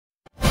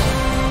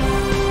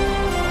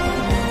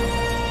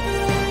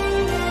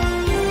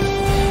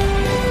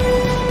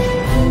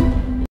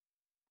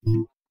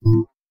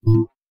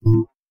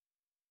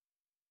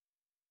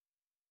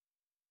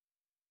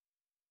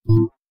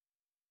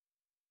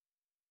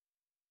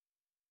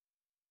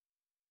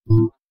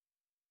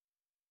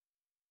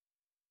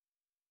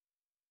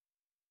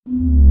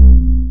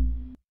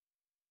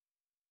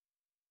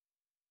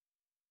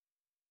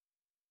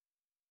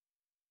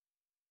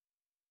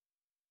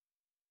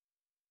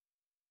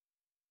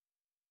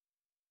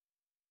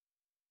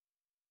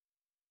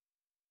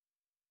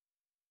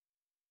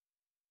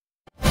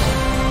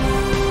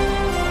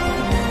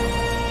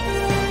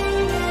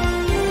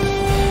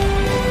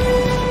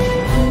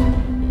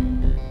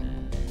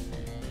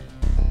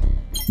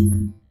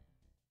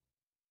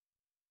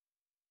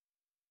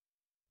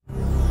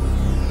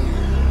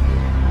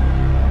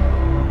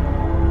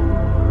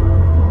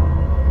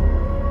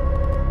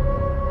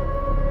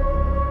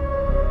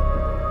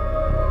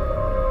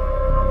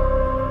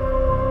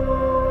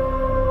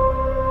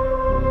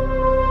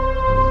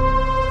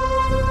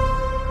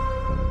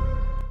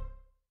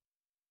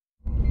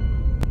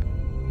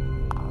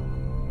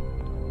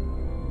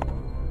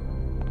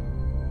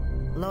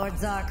Lord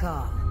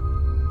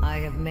Zarkon, I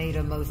have made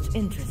a most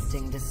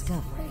interesting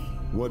discovery.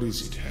 What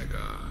is it,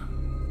 Hagar?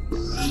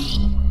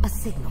 A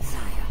signal,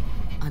 sire,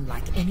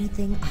 unlike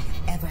anything I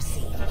have ever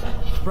seen.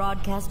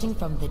 Broadcasting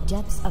from the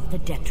depths of the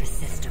Detris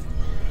system.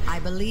 I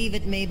believe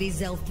it may be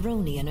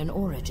Zelthronian in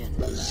origin.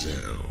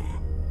 Zel.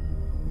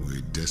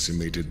 We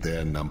decimated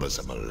their numbers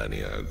a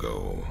millennia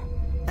ago.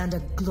 And a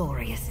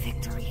glorious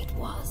victory it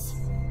was.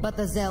 But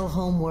the Zel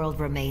homeworld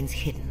remains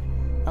hidden,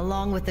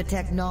 along with the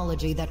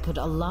technology that could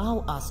allow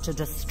us to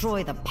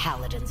destroy the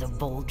Paladins of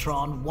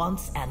Voltron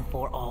once and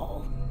for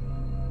all.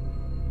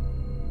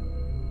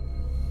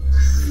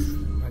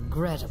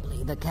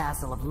 Regrettably, the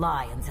Castle of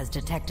Lions has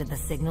detected the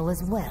signal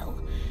as well,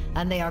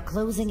 and they are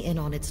closing in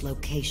on its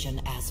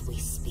location as we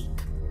speak.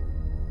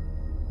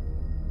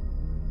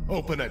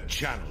 Open a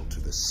channel to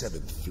the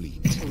 7th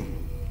Fleet.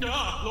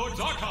 Lord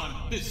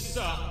Zarkon,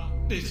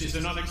 this is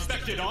an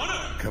unexpected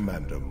honor.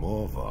 Commander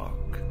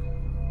Morvok,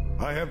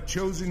 I have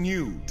chosen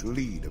you to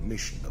lead a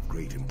mission of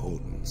great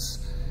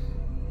importance.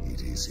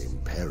 It is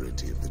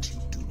imperative that you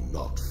do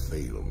not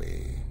fail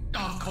me.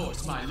 Of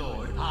course, my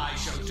lord. I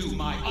shall do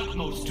my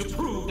utmost to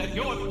prove that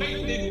your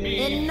faith in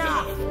me...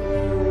 Enough!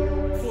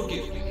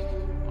 Forgive me.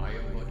 I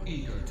am but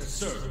eager to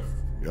serve.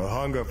 Your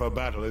hunger for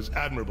battle is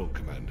admirable,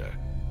 Commander.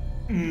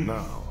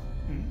 Now,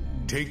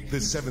 take the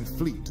 7th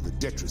Fleet to the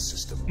Detris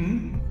system.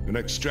 An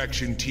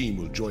extraction team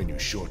will join you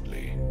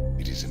shortly.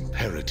 It is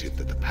imperative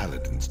that the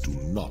Paladins do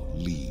not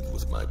leave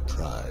with my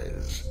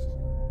prize.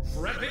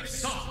 Prepit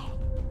Sop!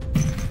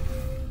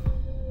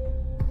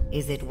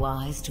 Is it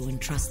wise to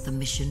entrust the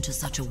mission to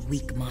such a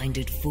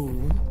weak-minded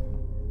fool?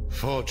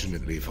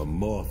 Fortunately for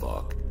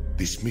Morvok,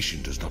 this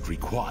mission does not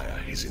require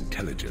his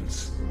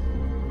intelligence.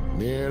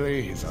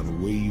 Merely his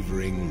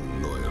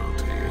unwavering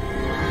loyalty.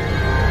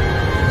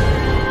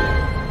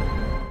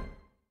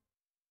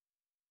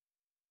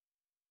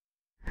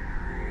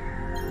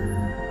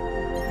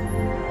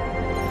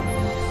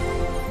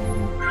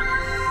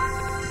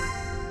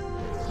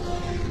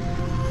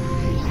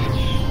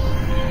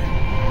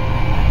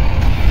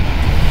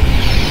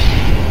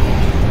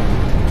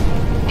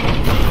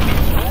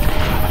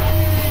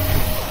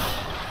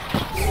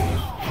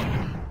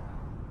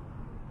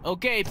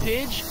 Okay,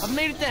 Pidge, I've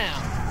made it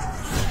down.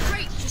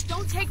 Great, just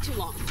don't take too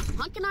long.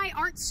 Hunk and I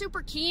aren't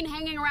super keen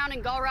hanging around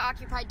in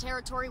Galra-occupied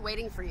territory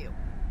waiting for you.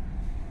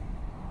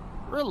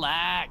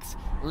 Relax.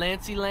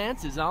 Lancey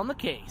Lance is on the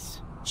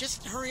case.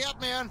 Just hurry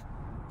up, man.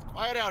 It's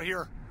quiet out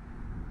here.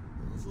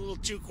 It's a little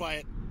too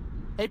quiet.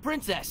 Hey,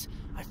 Princess,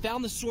 I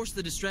found the source of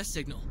the distress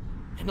signal,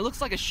 and it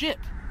looks like a ship.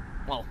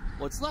 Well,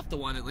 what's left of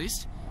one, at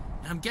least.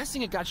 And I'm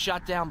guessing it got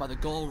shot down by the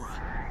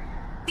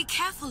Galra. Be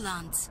careful,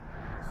 Lance.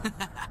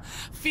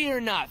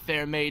 Fear not,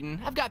 fair maiden.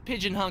 I've got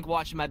Pidge and Hunk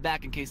watching my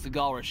back in case the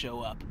Galra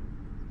show up.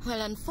 Well,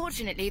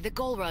 unfortunately, the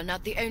Galra are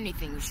not the only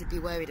thing you should be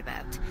worried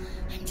about.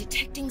 I'm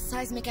detecting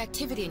seismic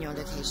activity in your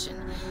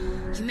location.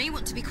 You may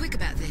want to be quick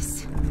about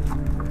this.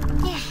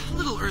 A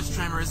little earth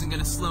tremor isn't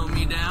gonna slow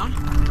me down.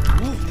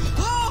 Ooh.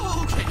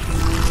 Oh, okay.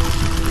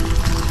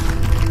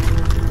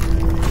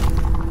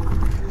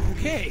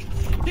 Okay,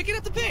 picking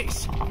up the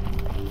pace.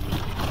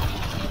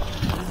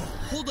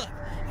 Hold up.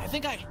 I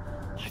think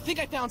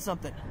I found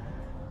something.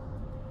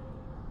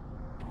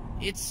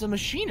 It's a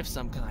machine of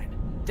some kind.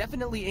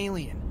 Definitely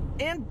alien.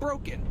 And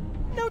broken.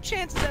 No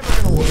chance it's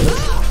ever gonna work.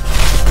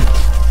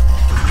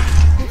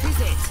 What is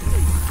it?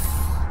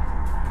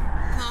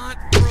 Not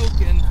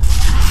broken.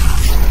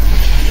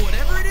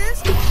 Whatever it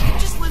is, it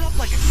just lit up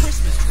like a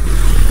Christmas tree.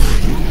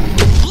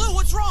 Blue,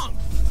 what's wrong?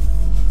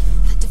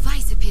 The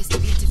device appears to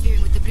be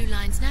interfering with the Blue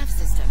Line's nerve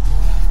system.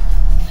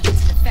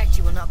 It's an effect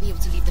you will not be able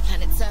to leave the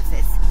planet's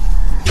surface.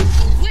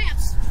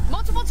 Lance!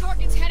 Multiple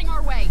targets heading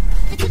our way.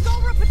 It's a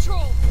Galra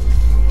patrol.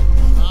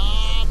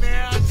 Aw,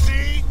 man,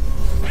 see?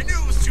 I knew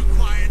it was too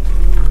quiet.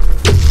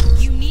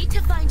 You need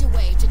to find a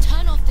way to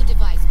turn off the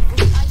device before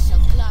the ice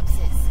shelf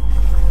collapses.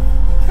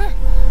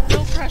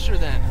 No pressure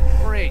then.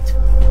 Great.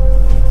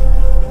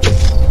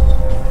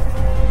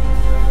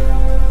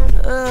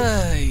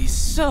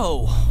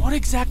 So, what what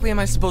exactly am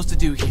I supposed to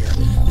do here?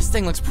 This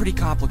thing looks pretty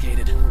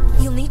complicated.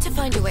 You'll need to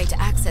find a way to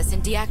access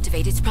and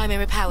deactivate its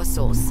primary power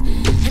source.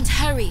 And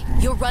hurry,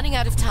 you're running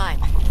out of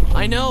time.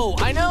 I know!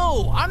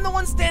 I'm the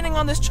one standing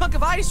on this chunk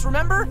of ice,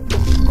 remember?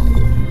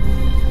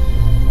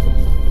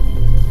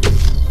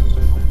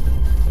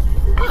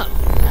 Huh,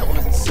 that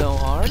wasn't so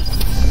hard.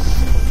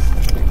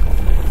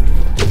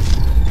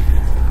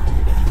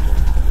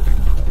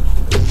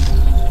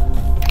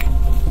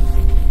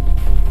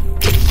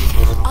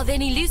 Are there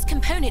any loose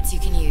components you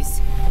can use?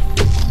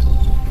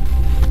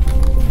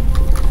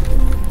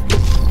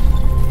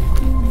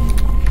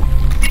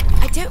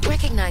 I don't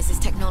recognize this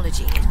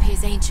technology. It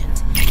appears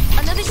ancient.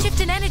 Another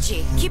shift in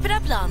energy. Keep it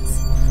up,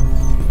 Lance.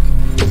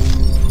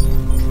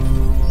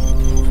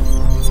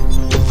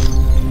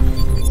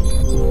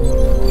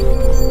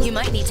 You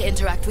might need to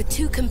interact with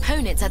two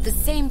components at the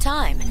same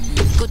time.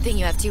 Good thing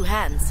you have two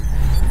hands.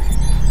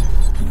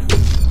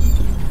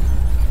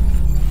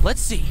 Let's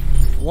see.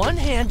 One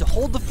hand to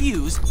hold the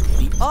fuse,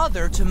 the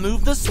other to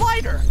move the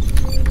slider.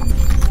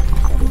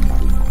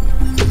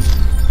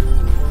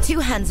 Two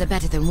hands are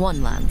better than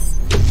one, Lance.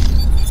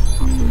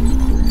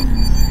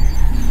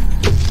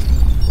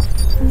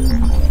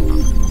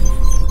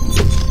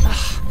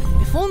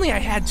 If only I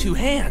had two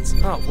hands.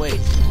 Oh, wait.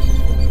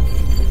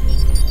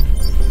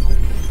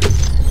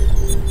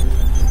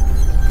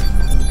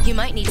 You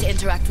might need to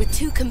interact with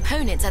two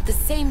components at the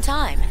same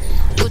time.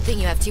 Good thing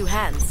you have two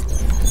hands.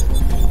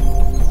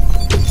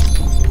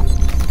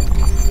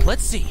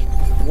 Let's see.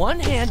 One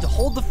hand to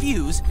hold the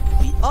fuse,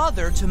 the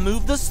other to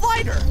move the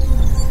slider.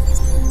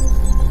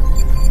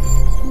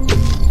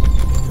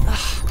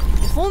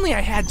 If only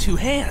I had two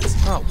hands.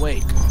 Oh,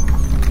 wait.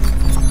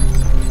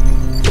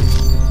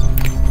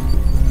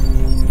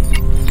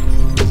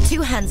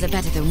 Two hands are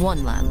better than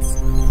one, Lance.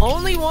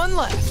 Only one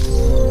left.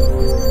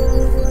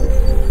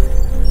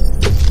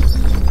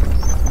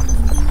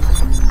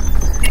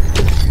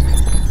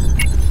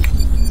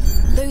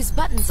 Those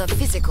buttons are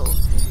physical.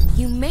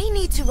 You may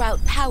need to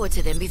route power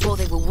to them before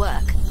they will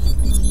work.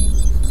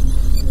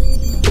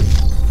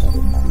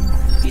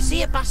 You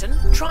see a button?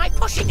 Try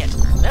pushing it.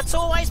 That's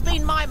always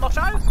been my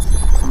motto.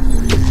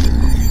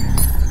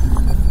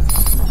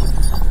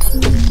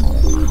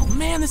 Oh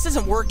man, this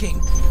isn't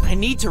working. I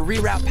need to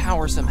reroute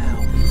power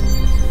somehow.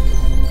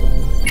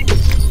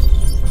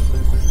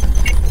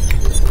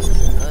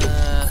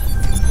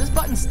 This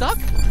button stuck?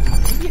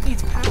 Maybe it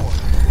needs power.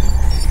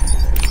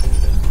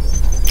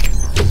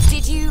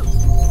 Did you...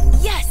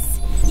 Yes!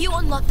 You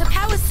unlocked the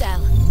power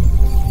cell.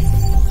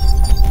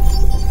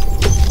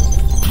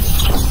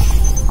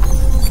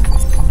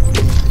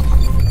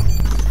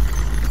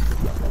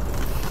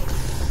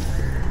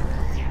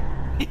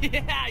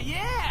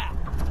 Yeah!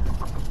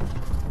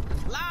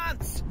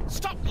 Lance,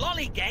 stop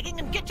lollygagging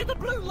and get to the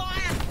blue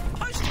lion.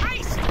 Post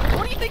haste.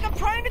 What do you think I'm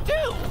trying to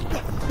do?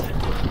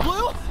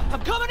 Blue,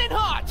 I'm coming in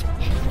hot.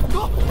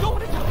 Going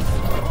to die.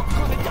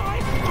 Gonna die.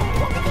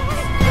 Gonna die.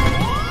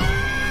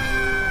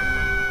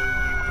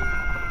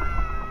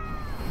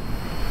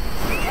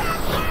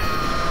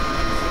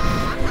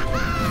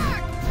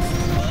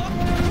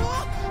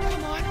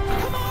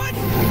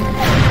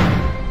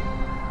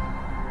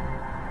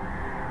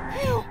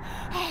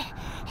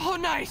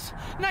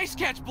 Nice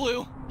catch,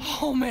 Blue.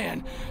 Oh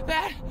man,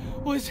 that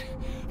was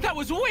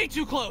way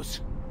too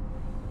close.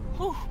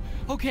 Whew.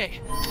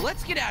 Okay,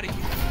 let's get out of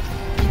here.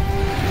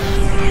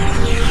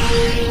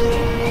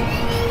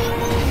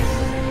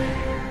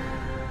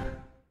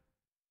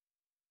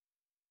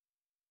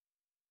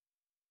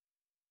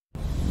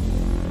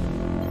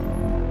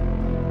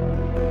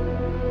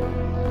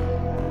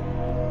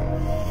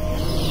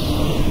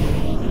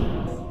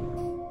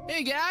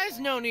 Hey guys,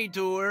 no need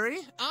to worry.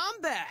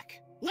 I'm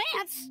back.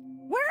 Lance,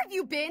 where have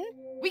you been?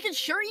 We can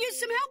sure use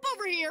some help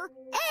over here.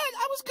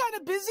 I was kind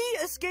of busy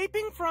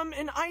escaping from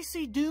an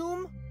icy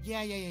doom.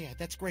 Yeah,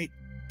 that's great.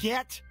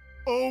 Get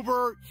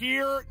over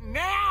here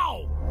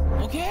now!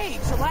 Okay,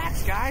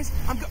 relax, guys.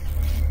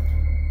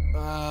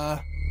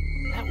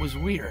 That was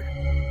weird.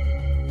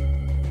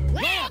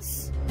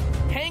 Lance!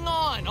 Hang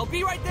on, I'll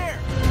be right there.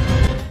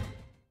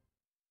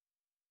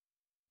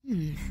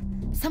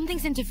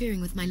 Something's interfering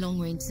with my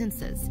long-range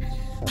sensors.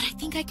 But I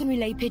think I can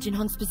relay Pidge and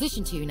Hunk's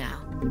position to you now.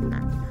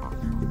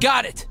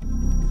 Got it!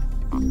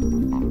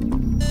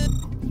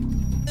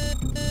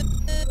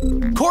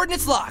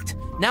 Coordinates locked.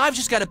 Now I've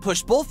just got to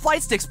push both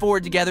flight sticks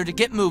forward together to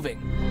get moving.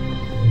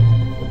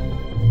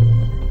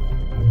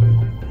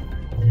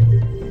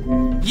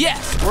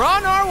 Yes, we're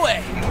on our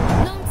way!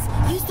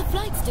 Lance, use the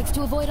flight sticks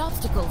to avoid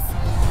obstacles.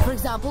 For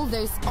example,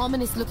 those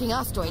ominous-looking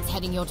asteroids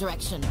heading your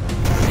direction.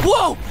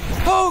 Whoa!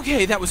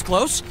 Okay, that was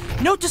close.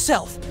 Note to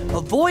self,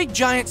 avoid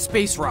giant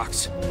space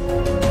rocks.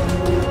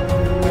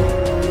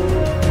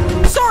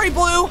 Sorry,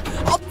 Blue!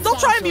 I'll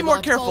try and be more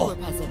careful.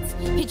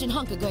 Pidge and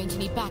Hunk are going to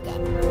need backup.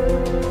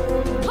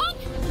 Hunk,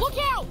 look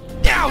out!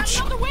 Ouch!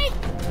 Out of the way!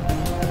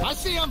 I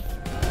see him!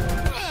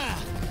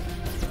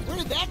 Where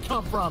did that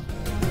come from?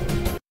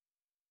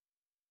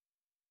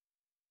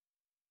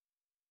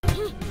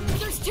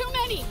 There's too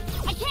many!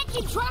 I can't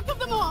keep track of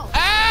them all!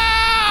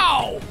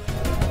 Ow!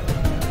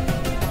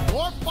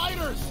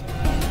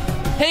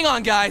 Hang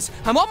on, guys.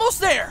 I'm almost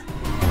there.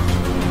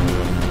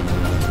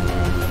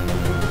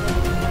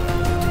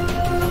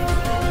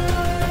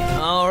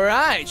 All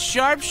right,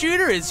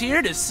 Sharpshooter is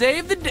here to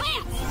save the day.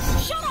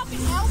 Lance, shut up and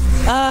help.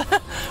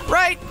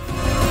 Right.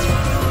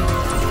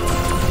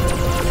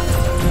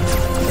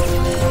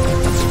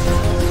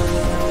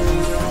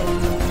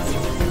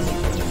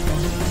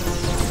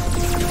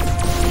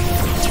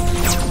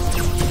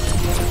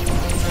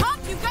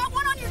 Hunk, you got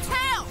one on your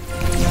tail.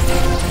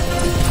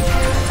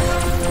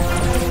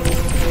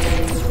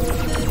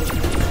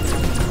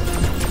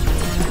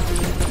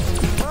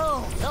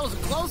 Oh, that was a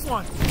close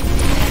one.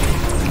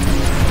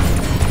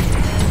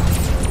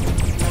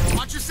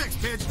 Watch your six,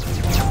 Pidge.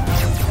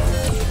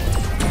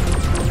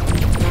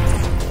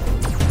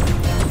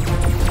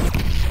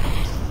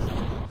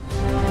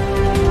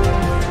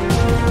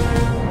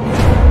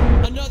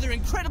 Another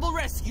incredible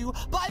rescue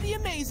by the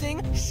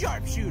amazing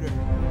Sharpshooter.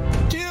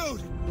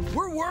 Dude,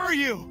 where were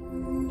you?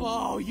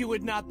 Oh, you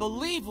would not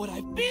believe what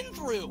I've been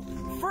through.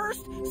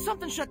 First,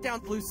 something shut down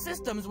Blue's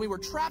systems and we were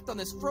trapped on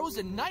this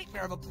frozen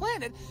nightmare of a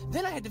planet.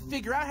 Then I had to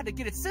figure out how to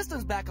get its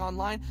systems back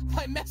online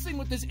by messing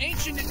with this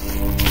ancient...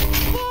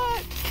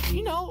 But,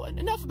 you know,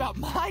 enough about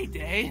my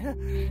day.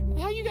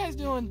 How you guys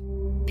doing?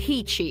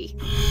 Peachy.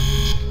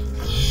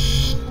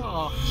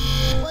 Oh.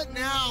 What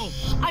now?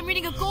 I'm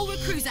reading a Golra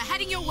cruiser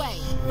heading your way.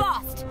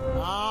 Fast!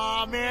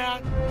 Aw,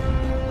 man.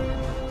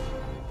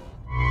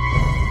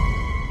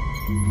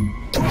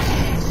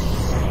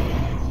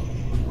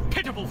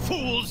 Pitiful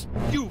fools!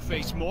 You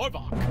face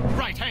Morvok,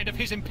 right hand of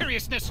his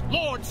imperiousness,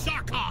 Lord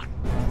Sarkon!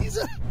 He's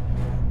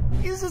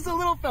just a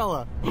little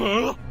fella.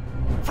 Huh?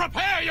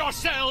 Prepare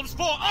yourselves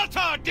for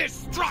utter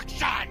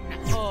destruction!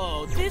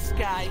 Oh, this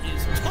guy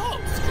is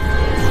toast.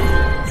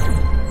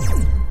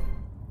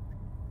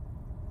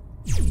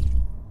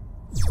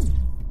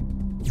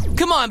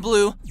 Come on,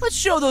 Blue. Let's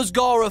show those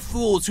Galra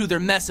fools who they're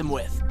messing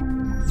with.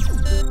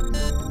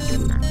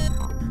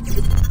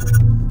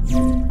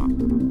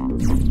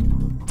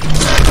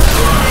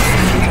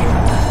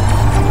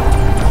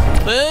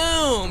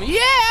 Boom! Yeah!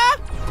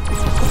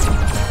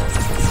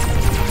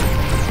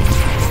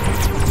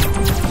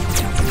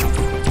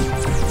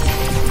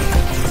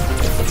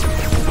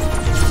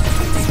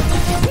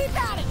 Keep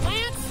at it,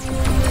 Lance.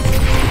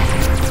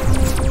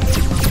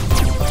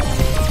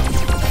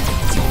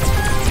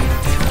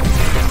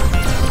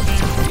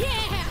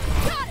 Yeah,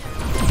 got it.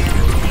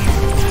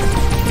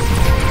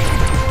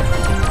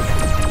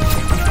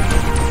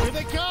 Here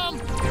they come.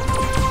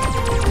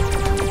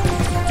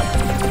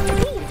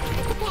 Ooh,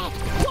 look at that.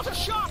 What a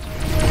shot.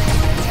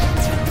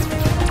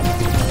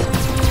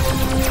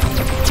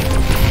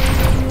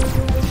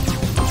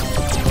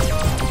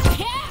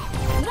 Yeah,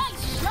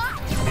 nice shot.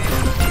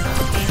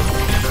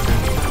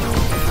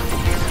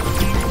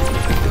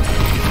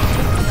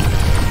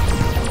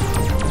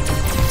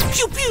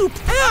 Pew pew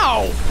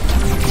pow!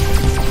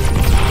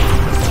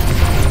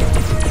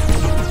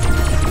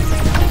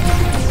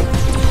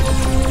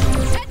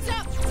 Heads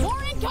up,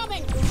 more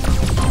incoming.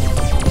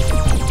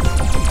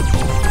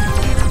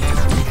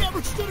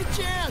 Never stood a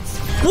chance.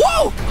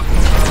 Whoa!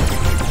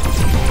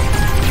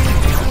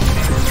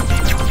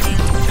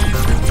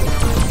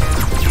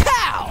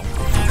 Pow!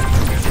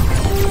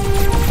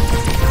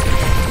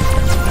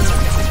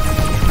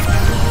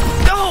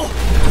 Oh!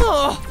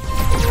 Oh!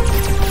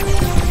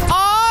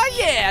 Aw,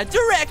 yeah!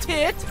 Direct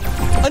hit!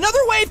 Another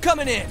wave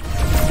coming in!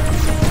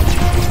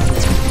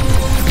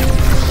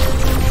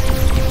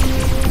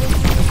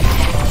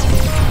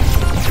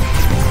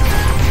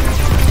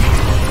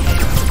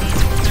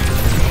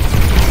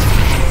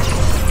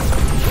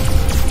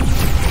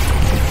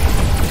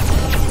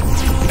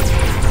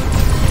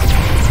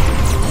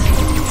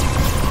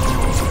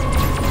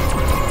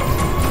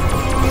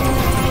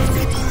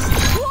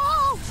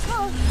 Whoa!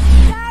 Oh,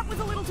 that was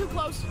a little too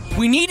close.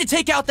 We need to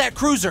take out that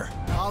cruiser!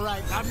 All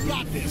right, I've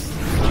got this.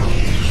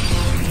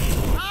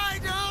 I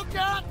don't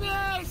got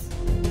this.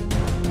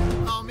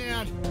 Oh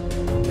man,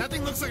 that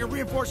thing looks like a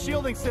reinforced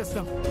shielding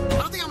system. I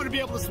don't think I'm gonna be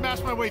able to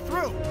smash my way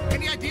through.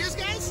 Any ideas,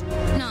 guys?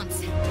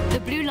 Nance. The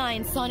Blue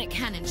Lion sonic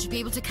cannon should be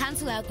able to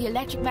cancel out the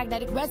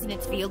electromagnetic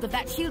resonance field of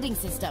that shielding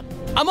system.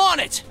 I'm on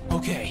it!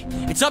 Okay,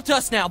 it's up to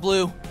us now,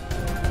 Blue.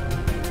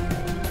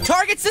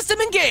 Target system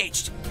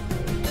engaged!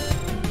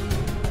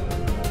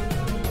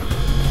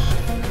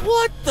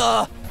 What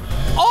the?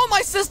 All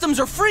my systems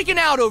are freaking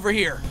out over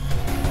here!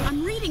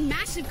 I'm reading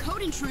massive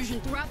code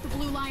intrusion throughout the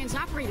Blue Lion's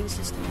operating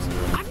systems.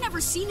 I've never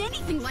seen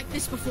anything like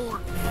this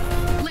before.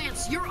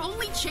 Lance, your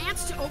only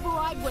chance to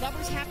override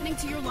whatever's happening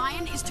to your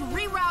Lion is to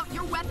reroute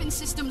your weapon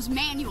systems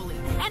manually.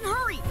 And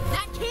hurry!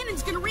 That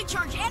cannon's gonna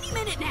recharge any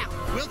minute now!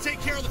 We'll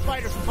take care of the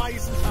fighters and buy you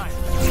some time.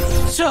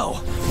 So,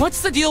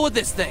 what's the deal with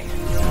this thing?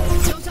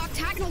 Those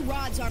octagonal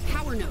rods are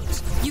power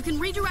nodes. You can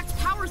redirect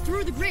power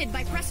through the grid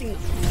by pressing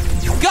them.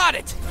 Got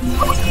it!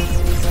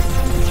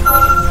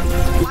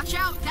 Watch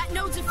out, that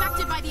node's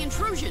affected by the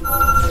intrusion.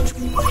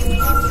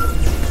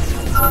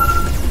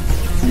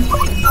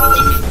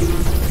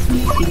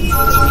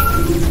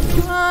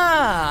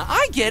 Ah,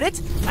 I get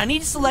it. I need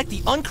to select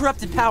the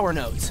uncorrupted power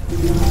nodes.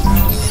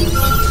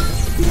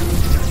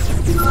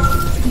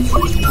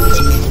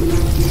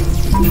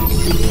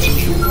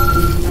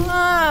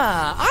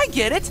 Ah, I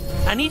get it.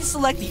 I need to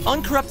select the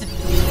uncorrupted...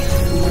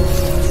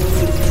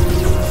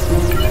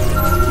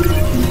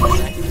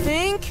 I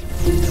think...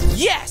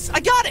 Yes, I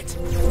got it!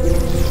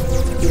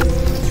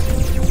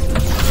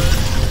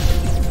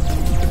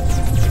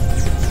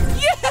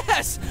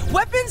 Yes!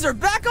 Weapons are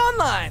back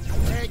online!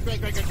 Great.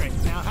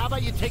 Now, how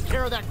about you take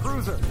care of that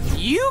cruiser?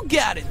 You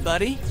got it,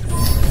 buddy.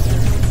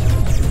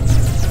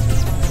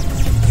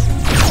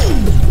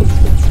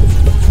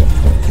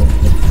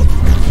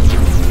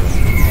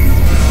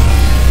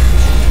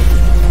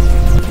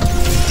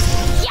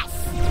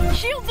 Yes!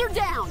 Shields are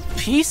down!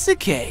 Piece of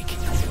cake.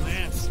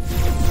 Lance,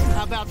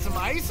 how about some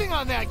icing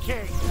on that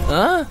cake?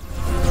 Huh?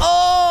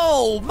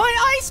 Oh,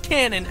 my ice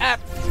cannon!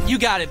 You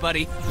got it,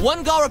 buddy.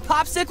 One Galra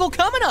popsicle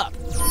coming up.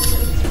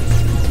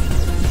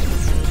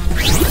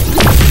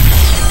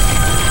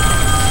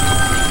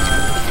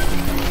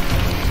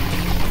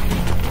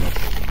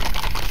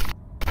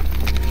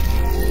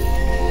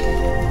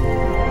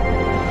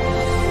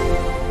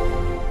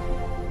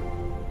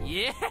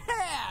 Yeah,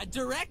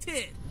 direct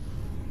hit.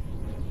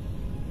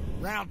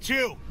 Round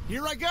 2.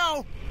 Here I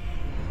go.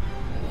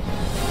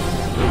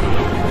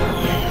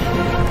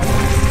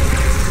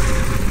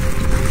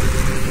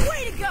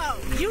 Way to go!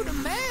 You the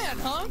man,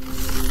 Hunk.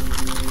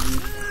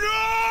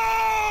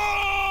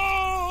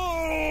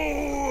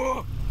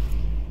 No!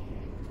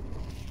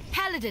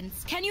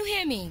 Paladins, can you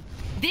hear me?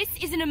 This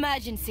is an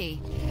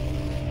emergency.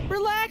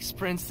 Relax,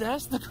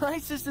 princess. The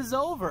crisis is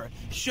over.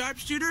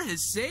 Sharpshooter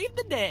has saved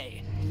the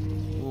day.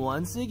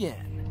 Once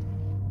again.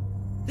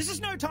 This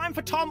is no time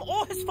for Tom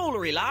or his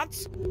foolery,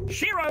 Lance.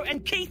 Shiro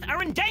and Keith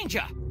are in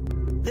danger.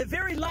 Their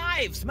very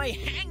lives may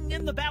hang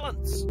in the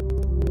balance.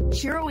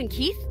 Shiro and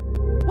Keith?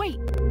 Wait,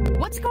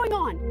 what's going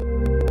on?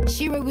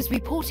 Shiro was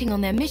reporting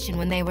on their mission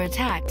when they were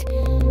attacked,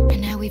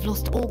 and now we've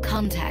lost all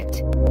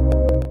contact.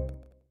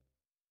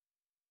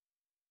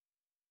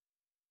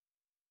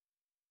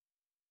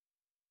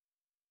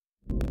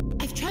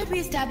 I've tried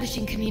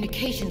re-establishing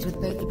communications with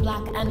both the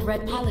Black and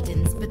Red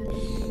Paladins, but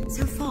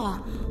so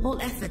far,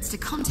 all efforts to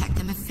contact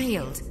them have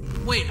failed.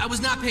 Wait, I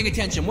was not paying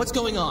attention. What's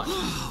going on?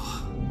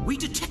 We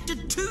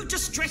detected 2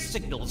 distress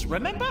signals,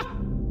 remember?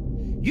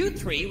 You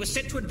 3 were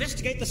sent to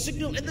investigate the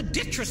signal in the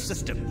Detris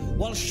system,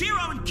 while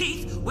Shiro and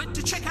Keith went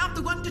to check out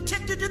the one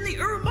detected in the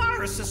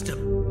Urumara system.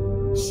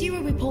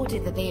 Shiro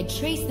reported that they had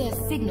traced their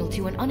signal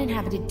to an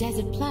uninhabited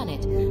desert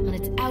planet on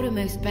its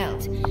outermost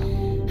belt.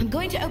 I'm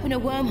going to open a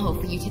wormhole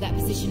for you to that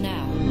position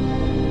now.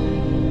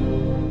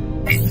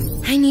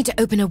 I need to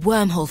open a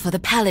wormhole for the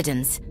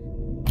Paladins.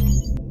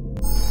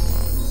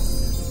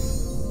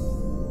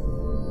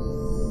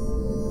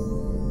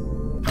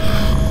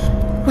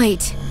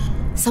 Wait,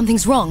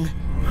 something's wrong.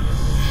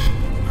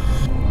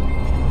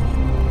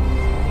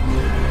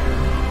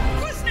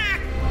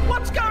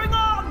 What's going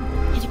on?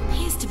 It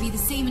appears to be the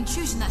same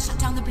intrusion that shut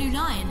down the Blue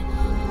Lion.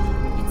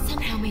 It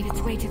somehow made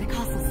its way to the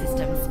castle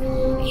systems.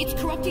 It's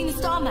corrupting the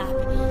star map.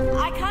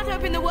 I can't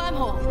open the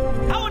wormhole.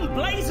 How in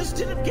blazes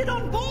did it get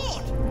on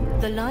board?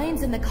 The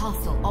lions in the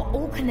castle are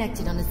all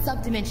connected on a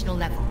subdimensional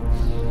level.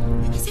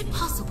 Is it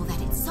possible that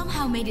it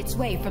somehow made its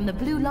way from the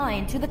Blue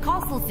Lion to the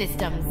castle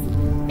systems?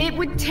 It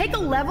would take a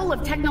level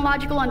of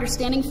technological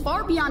understanding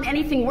far beyond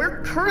anything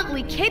we're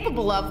currently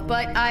capable of,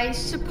 but I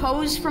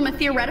suppose from a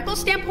theoretical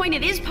standpoint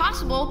it is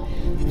possible.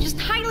 Just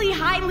highly,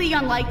 highly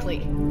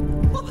unlikely.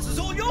 Well, this is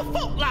all your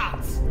fault,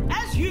 Lance.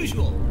 As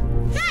usual.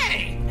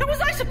 Hey! How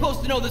was I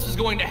supposed to know this was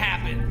going to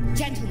happen?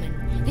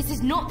 Gentlemen, this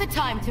is not the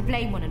time to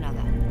blame one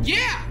another.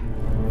 Yeah!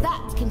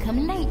 That can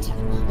come later,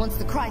 once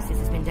the crisis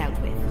has been dealt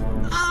with.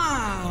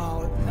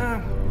 Oh,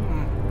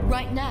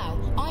 Right now,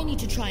 I need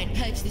to try and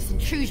purge this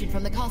intrusion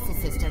from the castle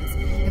systems,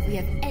 if we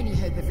have any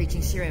hope of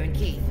reaching Shiro and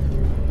Keith.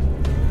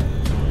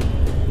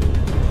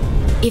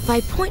 If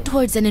I point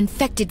towards an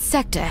infected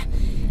sector,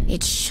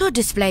 it should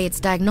display its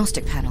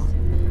diagnostic panel.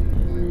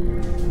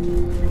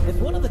 If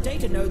one of the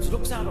data nodes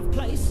looks out of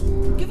place,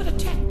 give it a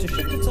tap to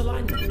shift its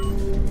alignment.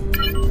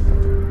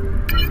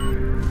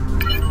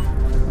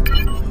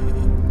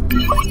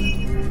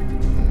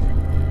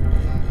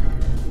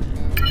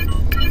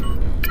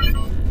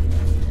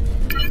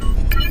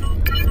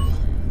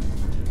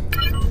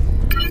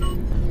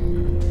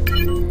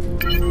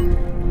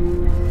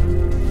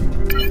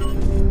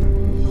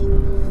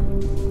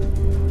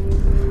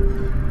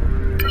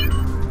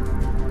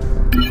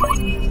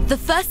 The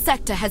first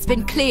sector has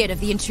been cleared of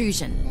the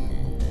intrusion.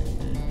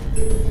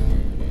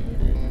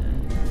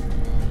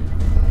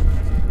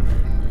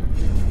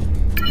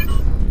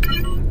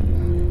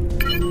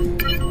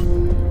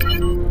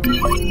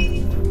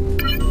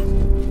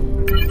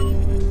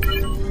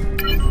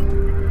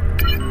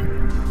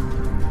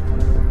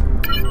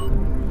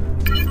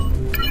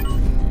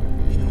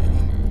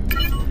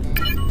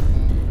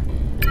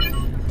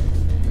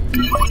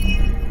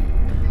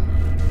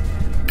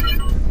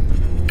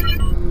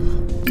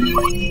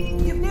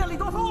 You've nearly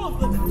got all of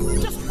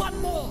them. Just one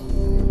more.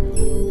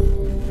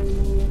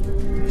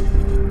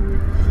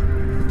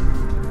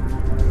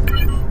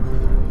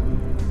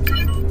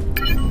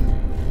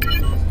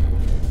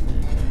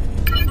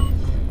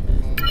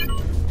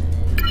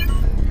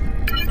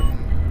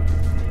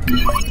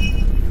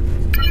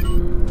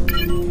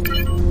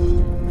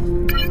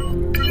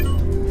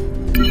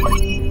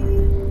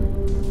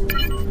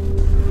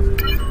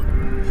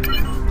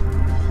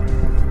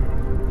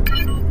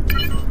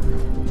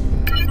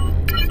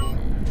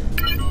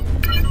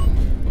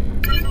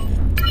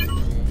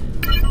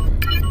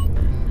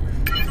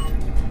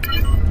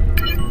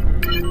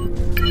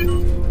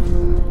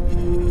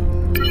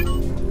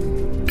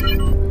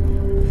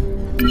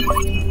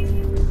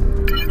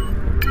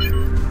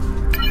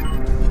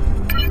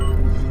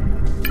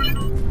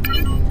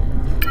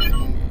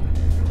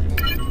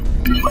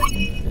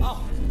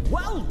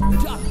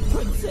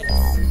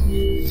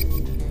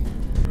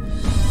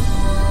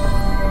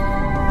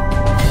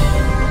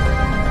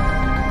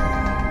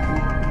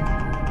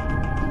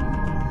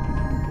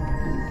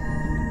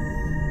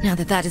 Now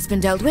that that has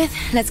been dealt with,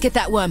 let's get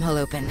that wormhole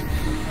open.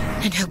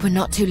 And hope we're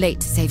not too late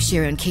to save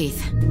Shiro and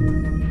Keith.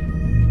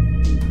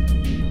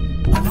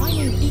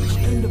 Aligning each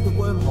end of the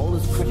wormhole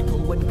is critical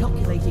when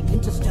calculating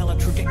interstellar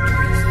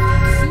trajectories.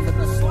 Even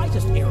the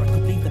slightest error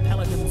could leave the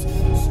Paladins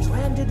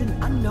stranded in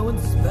unknown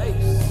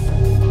space.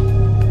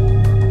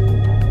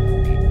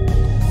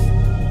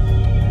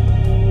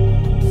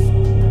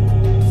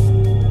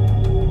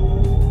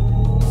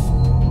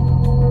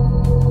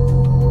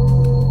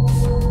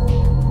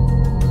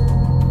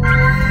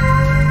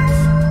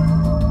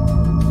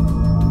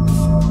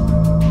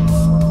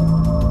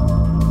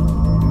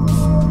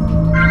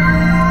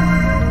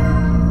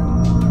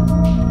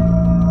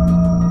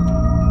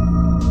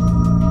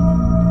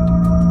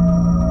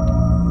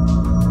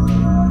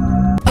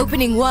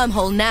 Opening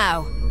wormhole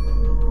now.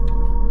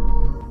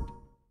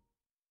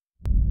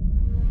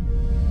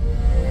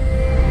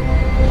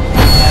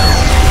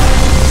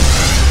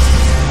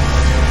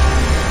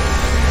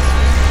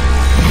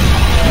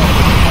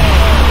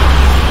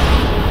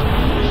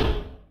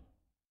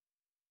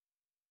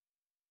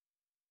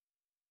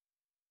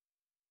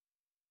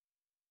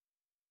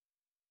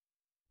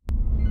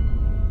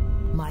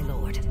 My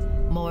lord,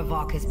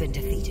 Morvok has been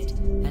defeated,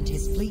 and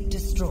his fleet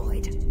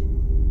destroyed.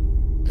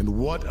 And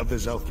what of the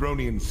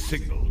Zelthronian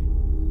signal?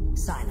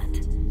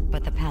 Silent,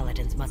 but the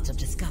Paladins must have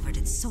discovered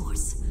its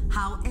source.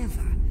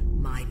 However,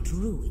 my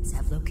druids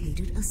have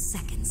located a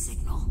second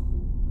signal.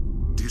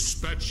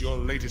 Dispatch your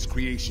latest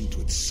creation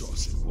to its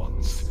source at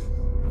once.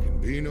 There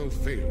can be no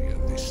failure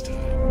this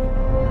time.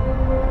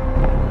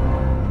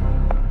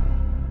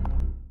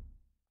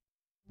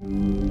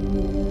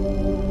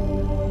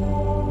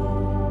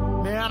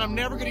 Man, I'm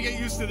never gonna get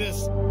used to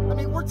this. I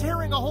mean, we're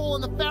tearing a hole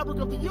in the fabric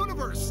of the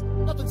universe.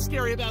 Nothing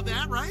scary about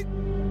that, right?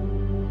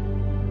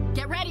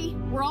 Get ready.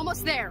 We're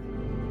almost there.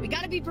 We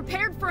gotta be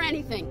prepared for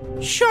anything.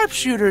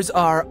 Sharpshooters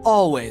are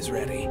always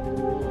ready.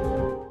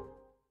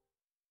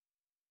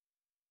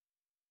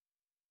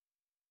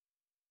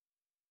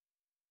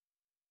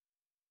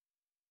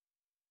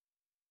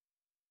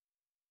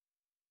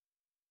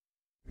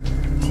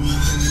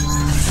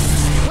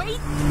 Wait!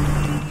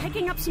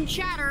 Picking up some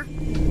chatter.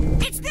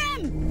 It's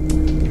them!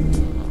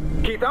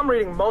 Keith, I'm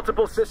reading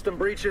multiple system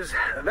breaches.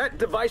 That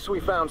device we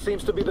found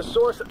seems to be the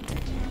source.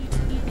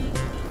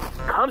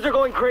 Comms are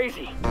going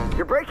crazy.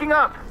 You're breaking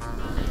up.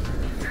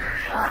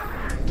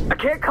 I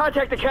can't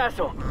contact the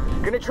castle.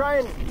 Gonna try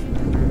and...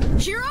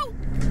 Shiro?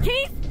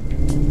 Keith?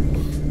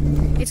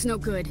 It's no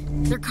good.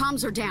 Their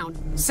comms are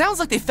down. Sounds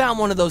like they found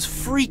one of those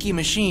freaky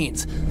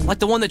machines, like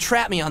the one that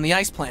trapped me on the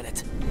ice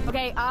planet.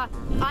 Okay,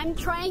 I'm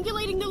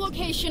triangulating the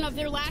location of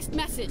their last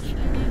message.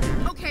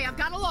 Okay, I've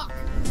got a lock.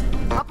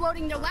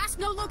 Uploading their last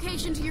known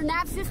location to your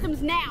nav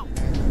systems now.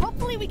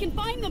 Hopefully we can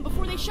find them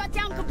before they shut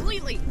down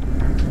completely.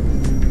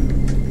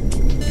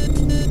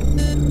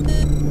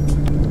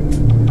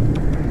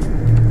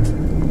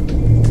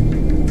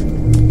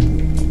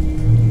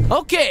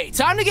 Okay,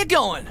 time to get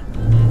going.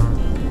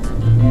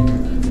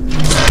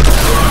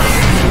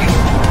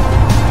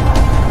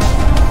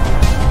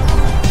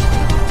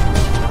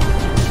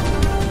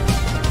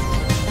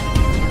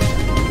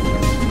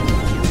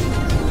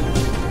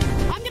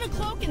 I'm gonna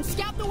cloak and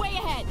scout the way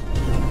ahead.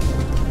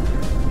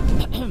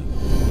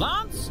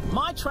 Lance,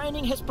 my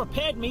training has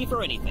prepared me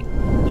for anything.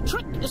 The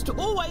trick is to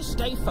always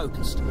stay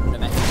focused, no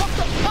matter what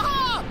the...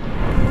 Ah!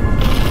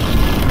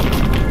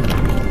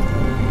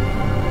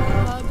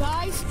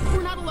 Guys,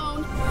 we're not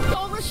alone.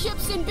 Over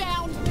ship's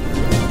inbound.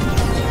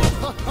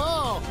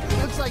 Oh,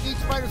 looks like each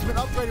fighter's been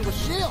upgraded with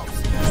shields.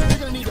 You're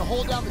gonna need to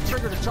hold down the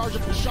trigger to charge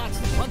up your shots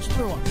and punch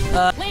through them.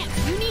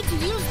 Lance, you need to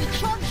use the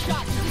charge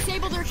shot to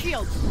disable their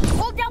shields.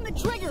 Hold down the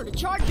trigger to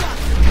charge up.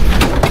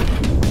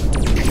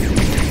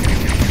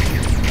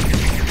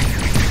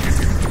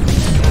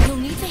 You'll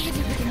need to hit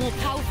it with a more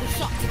powerful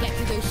shot to get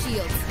through those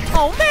shields.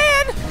 Oh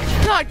man!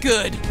 Not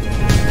good!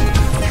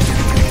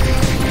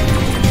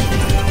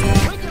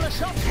 Regular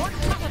shots won't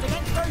cut it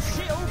against those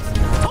shields.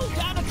 Hold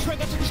down a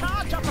trigger to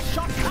charge up a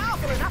shot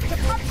powerful enough to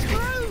punch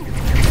through.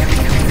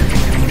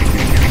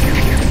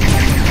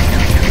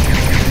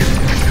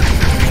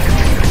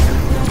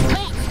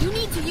 Lance, you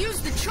need to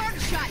use the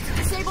charge shot to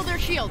disable their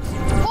shields.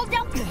 Hold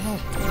down...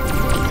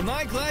 Am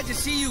I glad to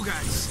see you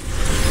guys.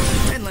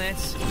 And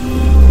Lance.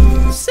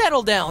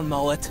 Settle down,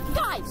 Mullet.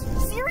 Guys,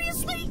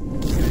 seriously?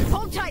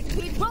 Hold tight,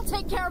 Pete. We'll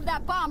take care of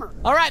that bomber.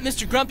 All right,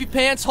 Mr. Grumpy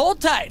Pants, hold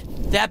tight.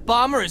 That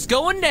bomber is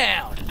going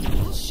down.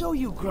 I'll show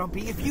you,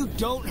 Grumpy, if you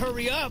don't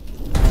hurry up.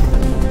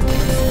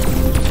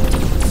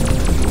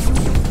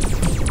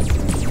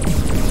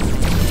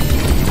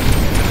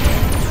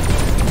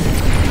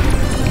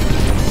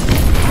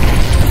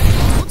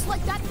 Looks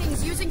like that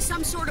thing's using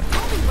some sort of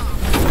homing bomb.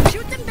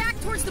 Shoot them back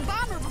towards the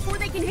bomber before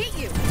they can hit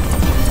you.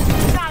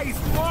 Nice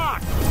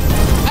block!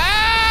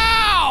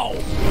 Ow!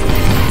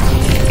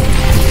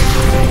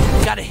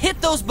 Gotta hit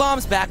those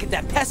bombs back at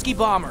that pesky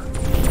bomber.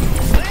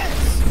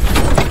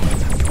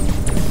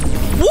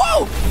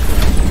 Whoa!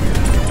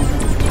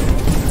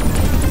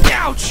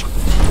 Ouch!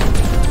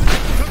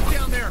 Come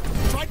down there.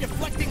 Try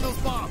deflecting those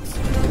bombs.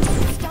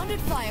 Standard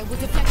fire will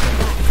deflect them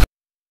back.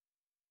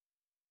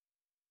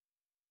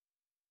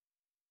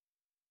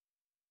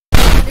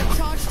 The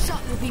charged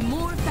shot will be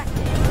more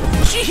effective.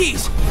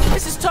 Jeez!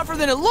 This is tougher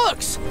than it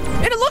looks!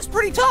 And it looks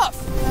pretty tough!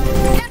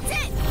 That's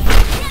it!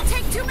 Can't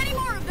take too many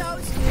more of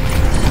those.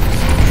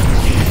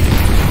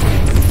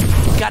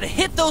 Gotta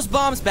hit those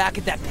bombs back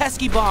at that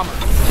pesky bomber.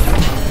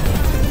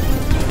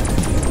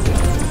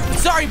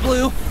 Sorry,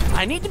 Blue.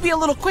 I need to be a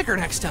little quicker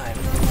next time.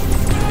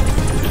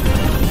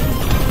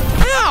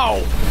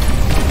 Ow!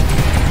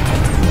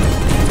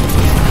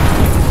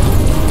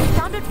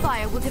 Standard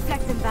fire will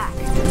deflect them back,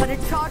 but a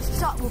charged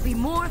shot will be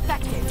more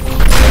effective.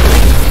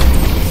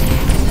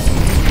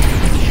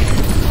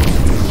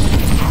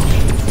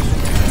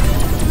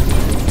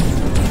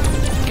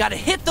 Gotta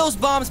hit those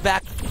bombs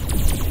back.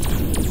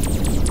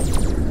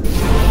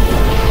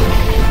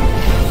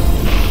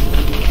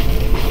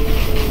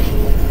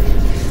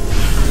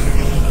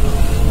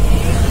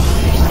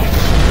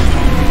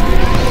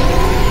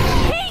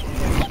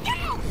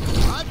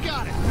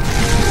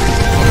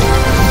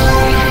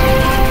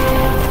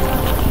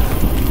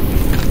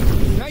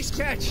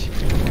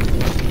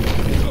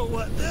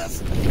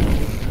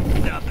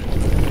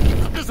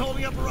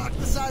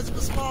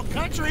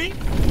 Country?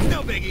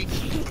 No biggie.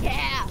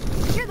 Yeah,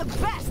 you're the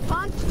best,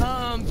 Hunk.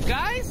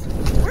 Guys?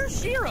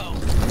 Where's Shiro?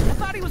 I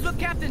thought he was with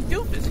Captain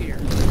Doofus here.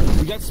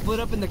 We got split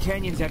up in the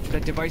canyons after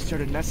that device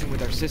started messing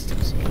with our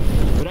systems.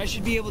 But I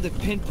should be able to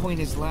pinpoint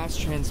his last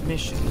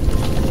transmission.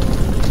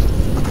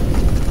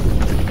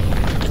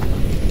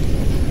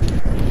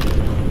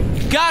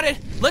 Got it!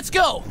 Let's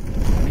go!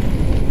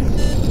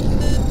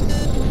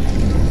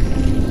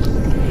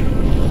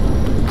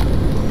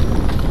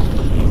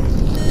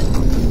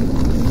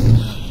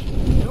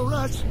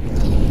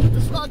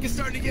 This fog is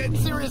starting to get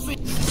seriously.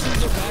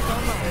 They're back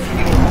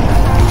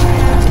online.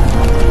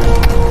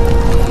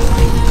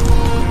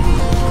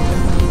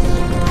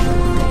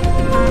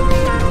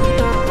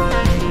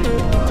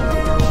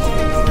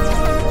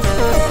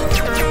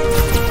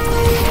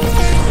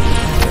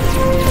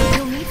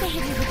 You'll need to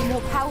hit it with a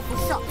more powerful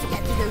shot to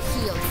get to those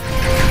shields.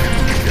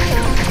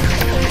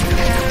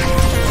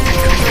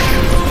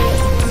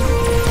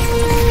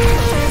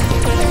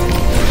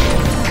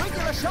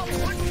 Regular shots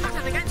wouldn't cut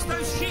it against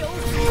those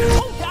shields.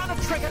 Hold down a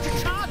trigger to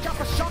charge up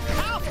a shot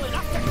powerful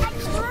enough to cut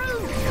through.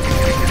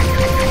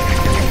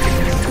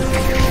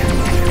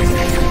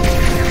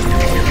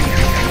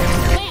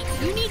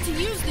 Lance, you need to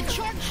use the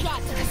charge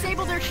shot to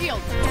disable their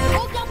shield.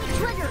 Hold down the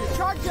trigger to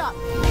charge up.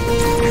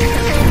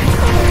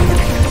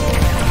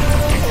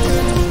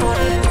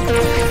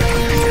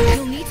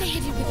 You'll need to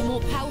hit it with a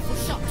more powerful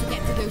shot to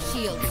get to those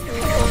shields.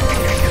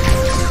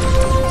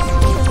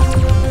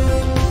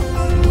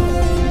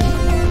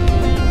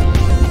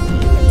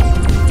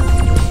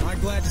 I'm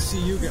glad to see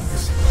you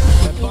guys.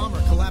 That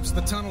bomber collapsed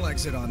the tunnel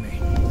exit on me.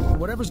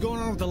 Whatever's going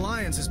on with the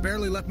Lions has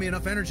barely left me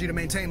enough energy to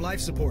maintain life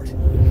support.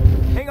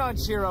 Hang on,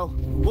 Shiro.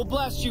 We'll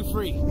blast you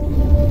free.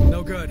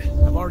 No good.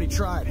 I've already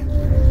tried.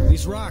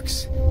 These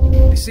rocks,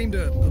 they seem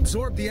to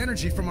absorb the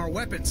energy from our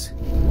weapons.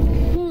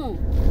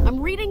 I'm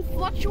reading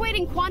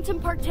fluctuating quantum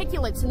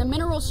particulates in the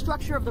mineral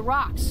structure of the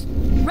rocks.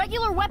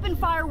 Regular weapon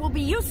fire will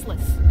be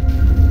useless.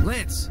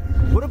 Lance,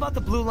 what about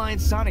the Blue Lion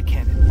sonic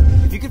cannon?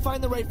 If you can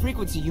find the right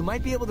frequency, you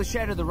might be able to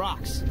shatter the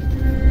rocks.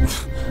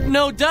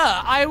 No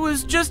duh, I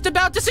was just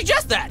about to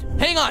suggest that.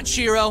 Hang on,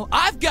 Shiro,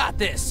 I've got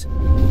this.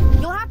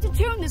 You'll have to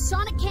tune the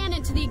sonic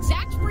cannon to the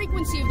exact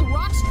frequency of the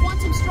rock's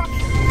quantum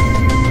structure.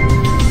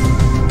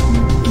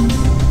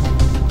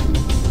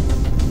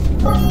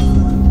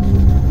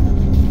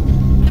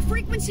 The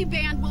frequency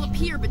band will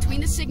appear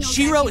between the signals.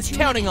 Shiro is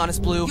counting on us,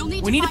 Blue.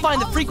 We need to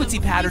find the frequency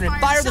pattern and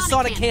fire the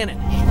sonic cannon.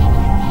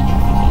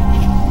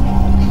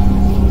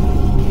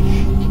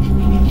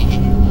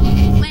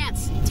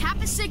 Lance,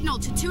 tap a signal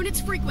to tune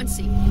its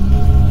frequency.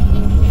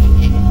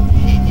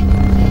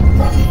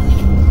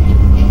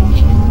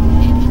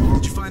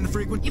 Did you find the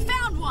frequency? You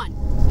found one.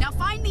 Now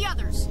find the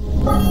others.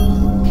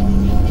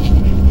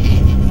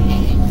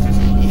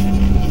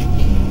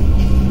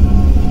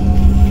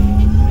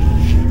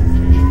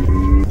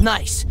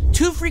 Nice.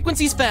 2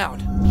 frequencies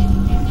found.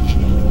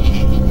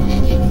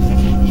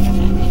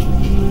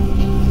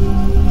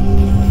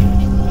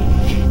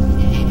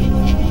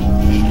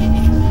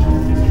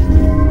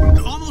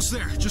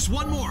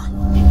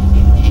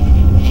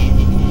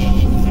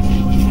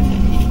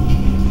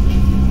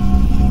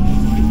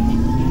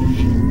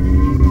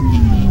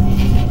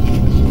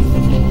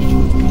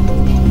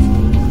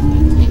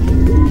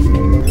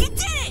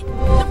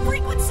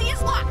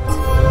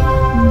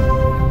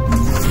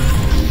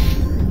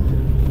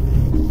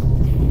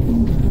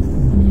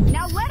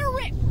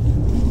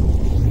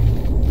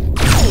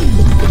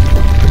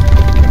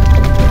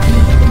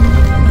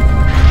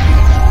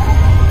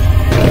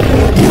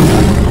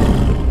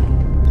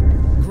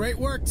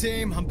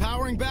 team. I'm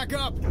powering back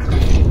up.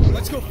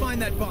 Let's go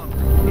find that bomb.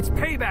 It's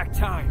payback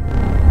time.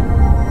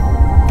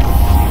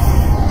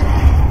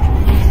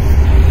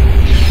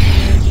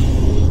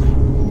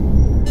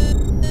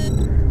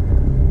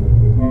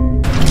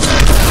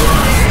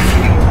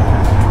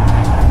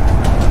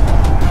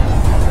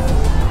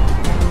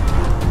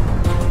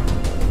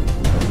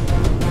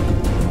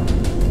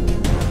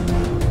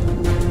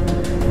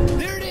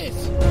 There it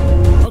is!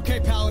 Okay,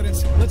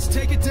 Paladins, let's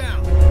take it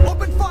down.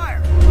 Open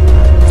fire!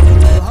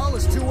 The hull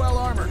is too well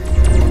armored.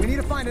 We need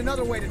to find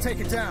another way to take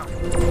it down.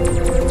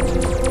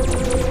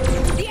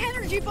 The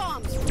energy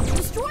bombs!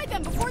 Destroy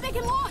them before they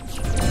can launch!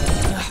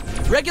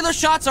 Regular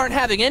shots aren't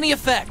having any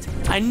effect.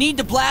 I need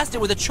to blast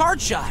it with a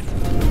charge shot.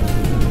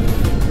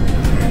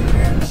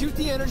 Shoot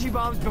the energy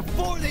bombs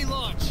before they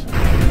launch.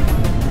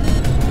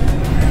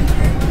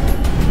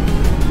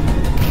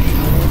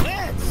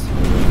 Let's!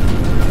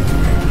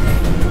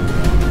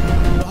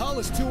 The hull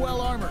is too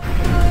well armored.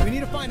 We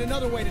need to find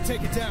another way to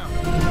take it down.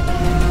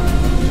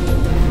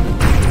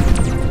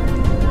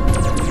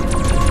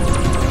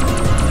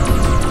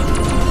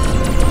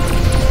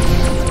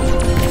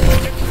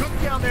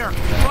 Down there.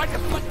 Try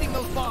deflecting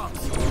those bombs.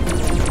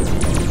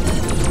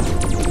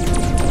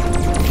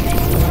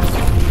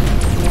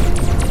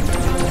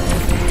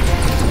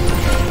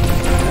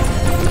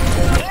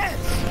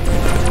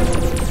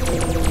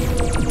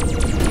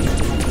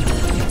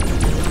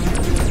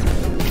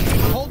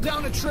 Hold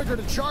down the trigger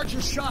to charge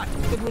your shot,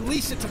 then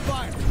release it to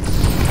fire.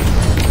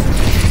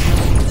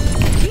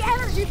 The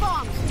energy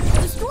bombs!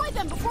 Destroy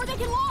them before they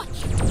can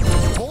launch!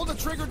 Hold the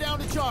trigger down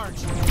to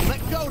charge. Let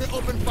go to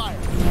open fire.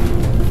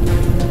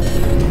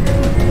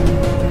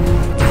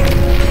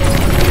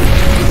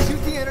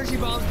 Shoot the energy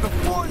bombs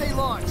before they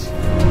launch.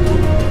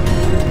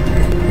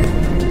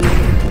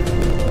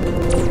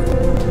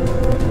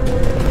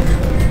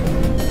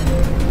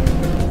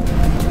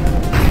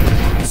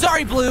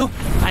 Sorry, Blue.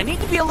 I need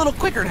to be a little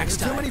quicker next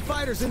Too time. many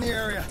fighters in the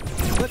area.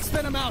 Let's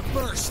thin them out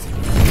first.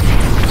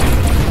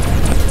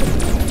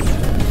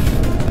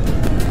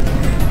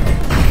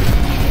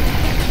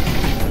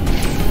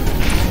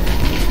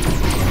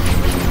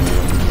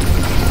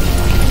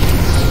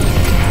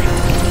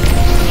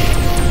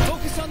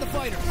 Focus on the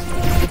fighters.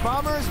 The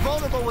bomber is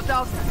vulnerable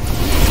without them.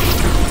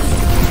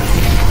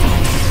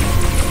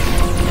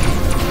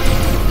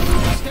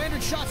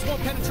 Standard shots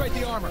won't penetrate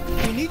the armor.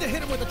 We need to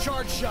hit him with a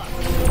charge shot.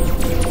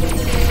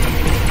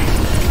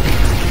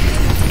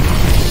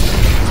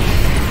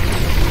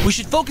 We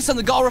should focus on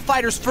the Galra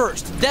fighters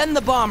first, then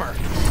the bomber.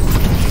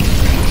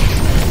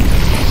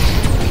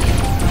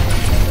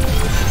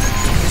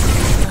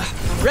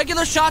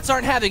 Regular shots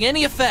aren't having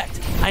any effect.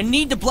 I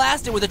need to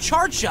blast it with a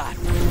charge shot.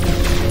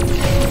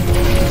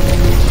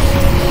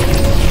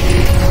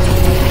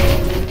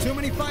 Too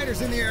many fighters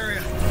in the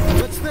area.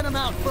 Let's thin them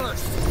out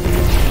first.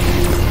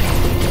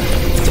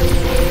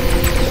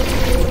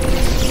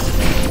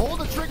 Hold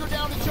the trigger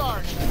down to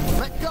charge.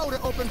 Let go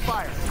to open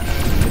fire.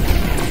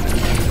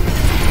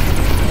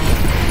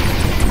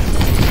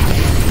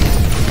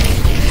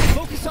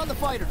 Focus on the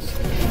fighters.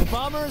 The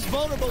bomber is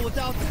vulnerable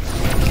without them.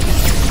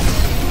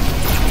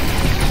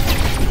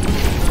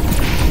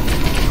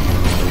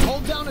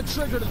 Hold down the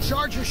trigger to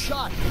charge your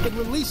shot, then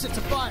release it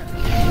to fire.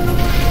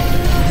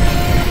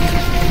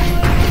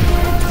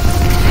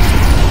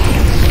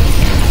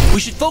 We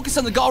should focus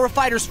on the Galra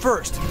fighters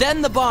first,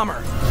 then the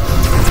bomber.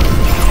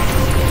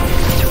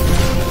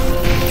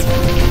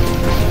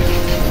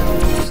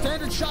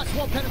 Standard shots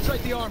won't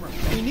penetrate the armor.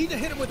 We need to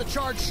hit him with a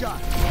charge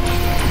shot.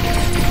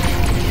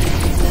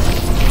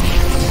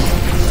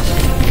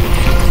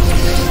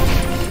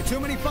 Too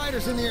many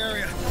fighters in the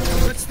area.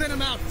 Let's thin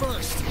them out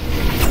first.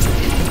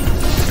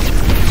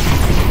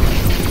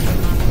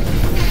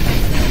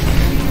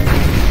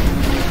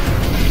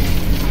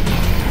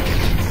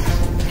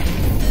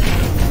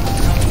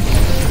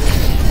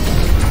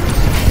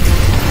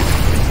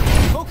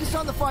 Focus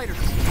on the fighters.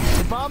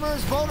 The bomber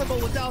is vulnerable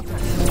without them.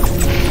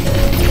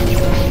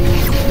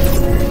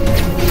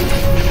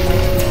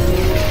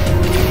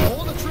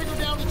 Hold the trigger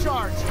down to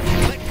charge.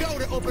 Let go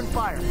to open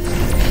fire.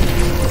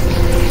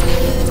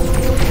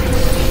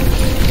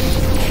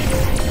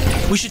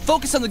 We should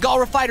focus on the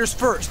Galra fighters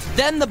first,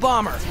 then the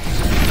bomber.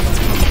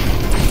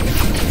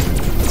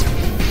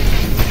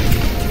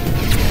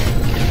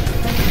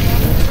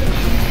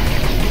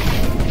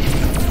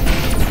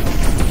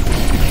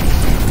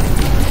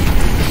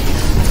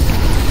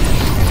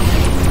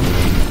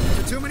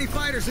 Too many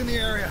fighters in the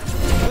area.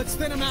 Let's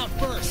thin them out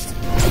first.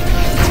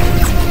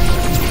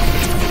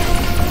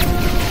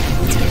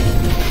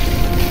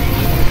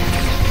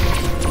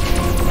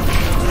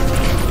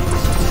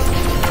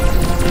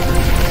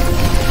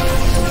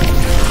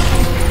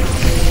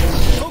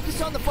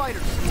 Focus on the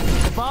fighters.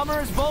 The bomber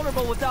is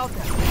vulnerable without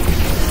them.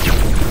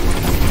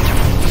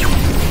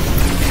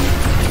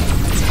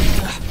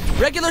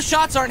 Regular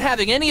shots aren't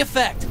having any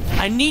effect.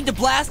 I need to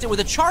blast it with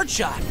a charge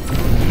shot.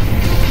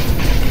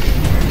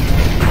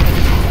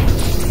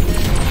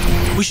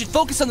 We should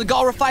focus on the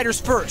Galra fighters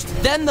first,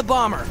 then the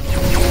bomber.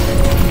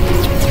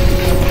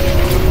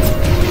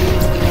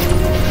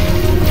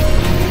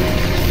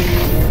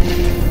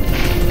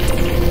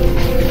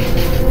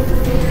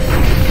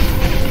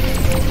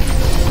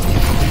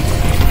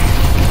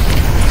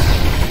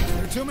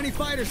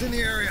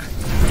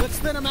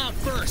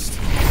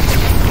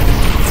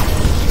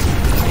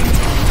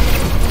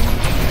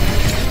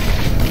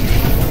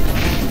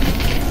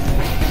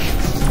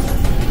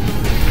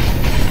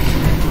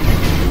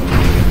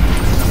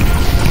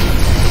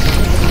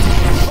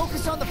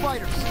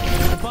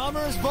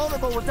 bomber is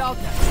vulnerable without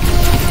them.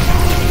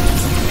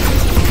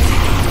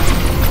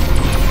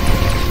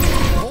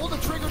 Hold the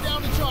trigger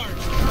down to charge.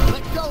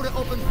 Let go to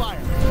open fire.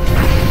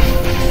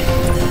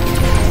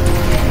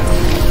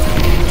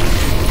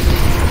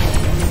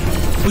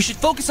 We should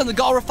focus on the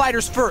Galra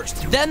fighters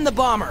first, then the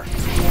bomber.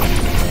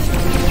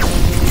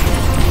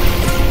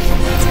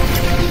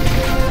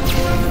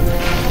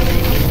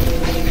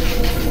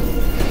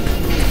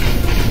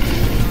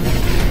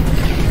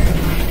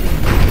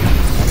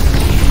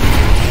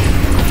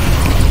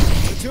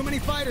 Too many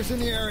fighters in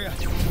the area.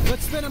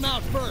 Let's thin them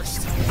out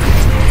first.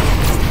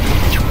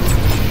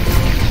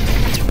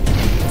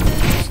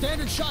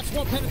 Standard shots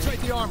won't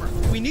penetrate the armor.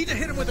 We need to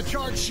hit him with a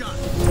charge shot.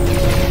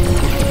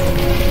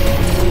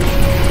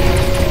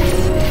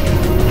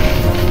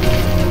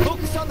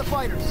 Focus on the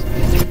fighters.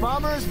 The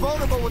bomber is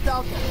vulnerable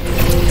without them.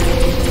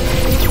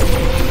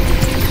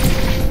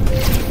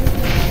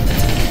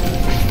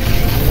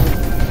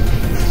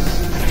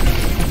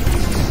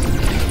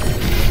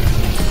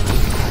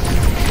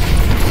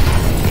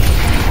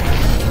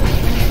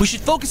 We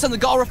should focus on the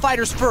Galra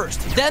fighters first,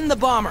 then the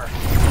bomber.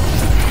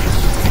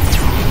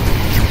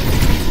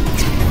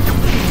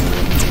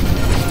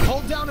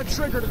 Hold down a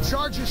trigger to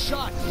charge your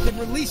shot, then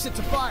release it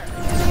to fire.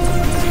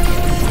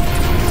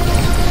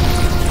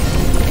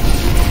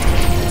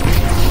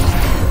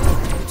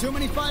 Too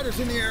many fighters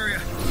in the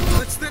area.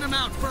 Let's thin them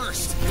out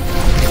first.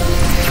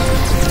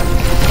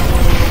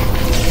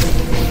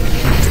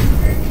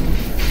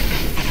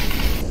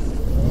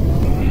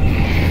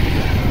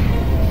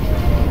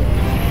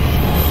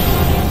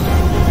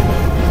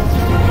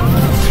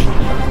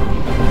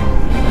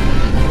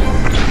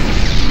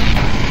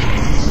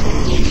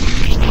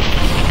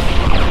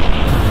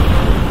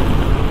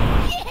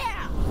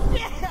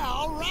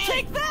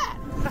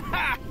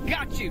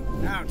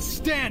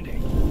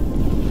 Outstanding!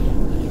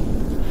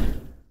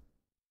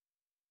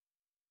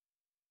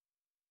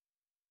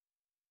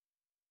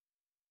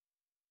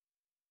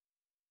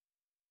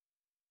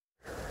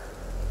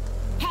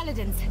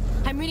 Paladins,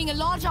 I'm reading a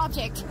large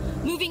object,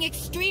 moving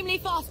extremely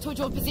fast toward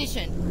your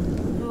position.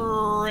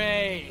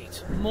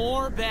 Great.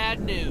 More bad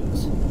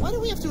news. Why do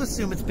we have to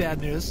assume it's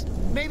bad news?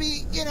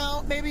 Maybe,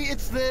 maybe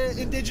it's the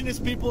indigenous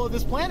people of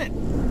this planet.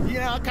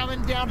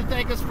 Coming down to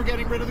thank us for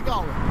getting rid of the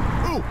Galra.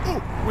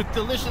 Ooh, with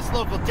delicious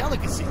local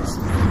delicacies.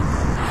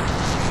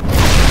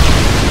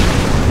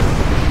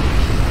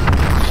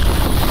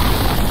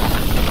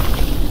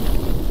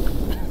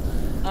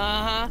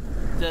 Uh-huh.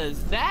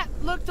 Does that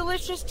look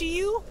delicious to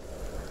you?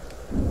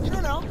 I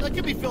don't know. That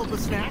could be filled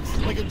with snacks,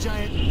 like a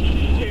giant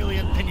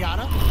alien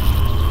piñata.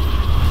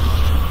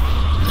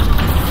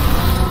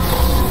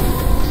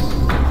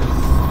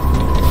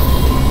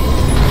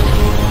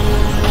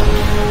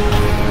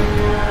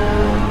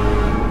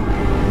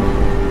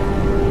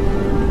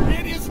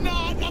 It is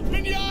not a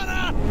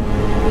piñata!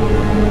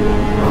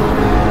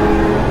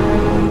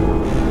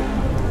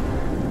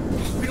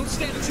 We don't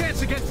stand a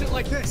chance against it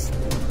like this.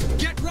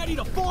 Get ready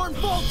to form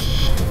Volt!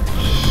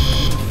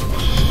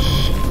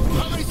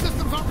 How many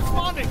systems aren't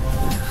responding?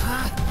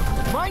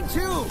 Mine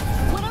too!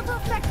 Whatever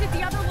affected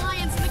the other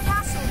lions in the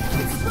castle,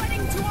 it's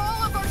spreading to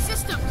all of our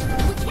systems.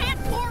 We can't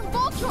form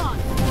Voltron!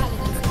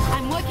 Paladins,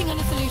 I'm working on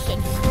a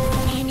solution.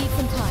 I need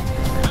some time.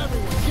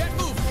 Everyone, get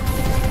moving!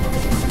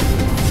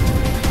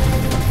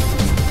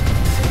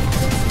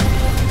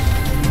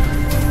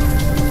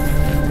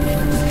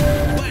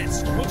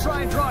 Lance, we'll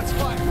try and draw its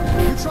fire.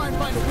 You try and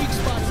find a weak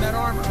spot in that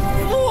armor.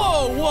 Whoa.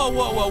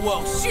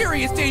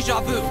 Serious deja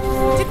vu.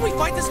 Didn't we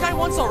fight this guy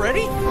once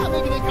already?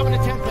 Maybe they come in a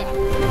 10-pack.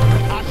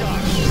 Hot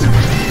dog.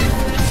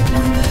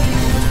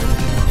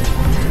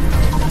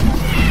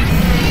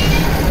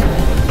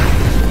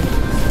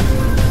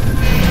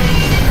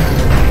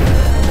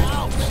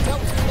 Wow, that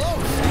was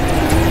close.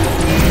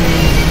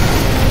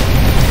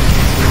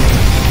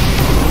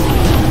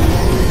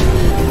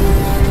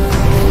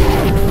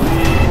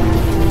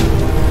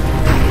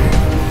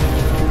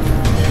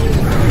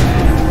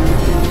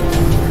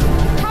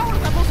 Power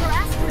levels are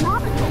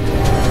astronomical.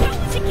 How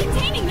is it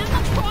containing that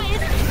much raw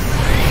energy?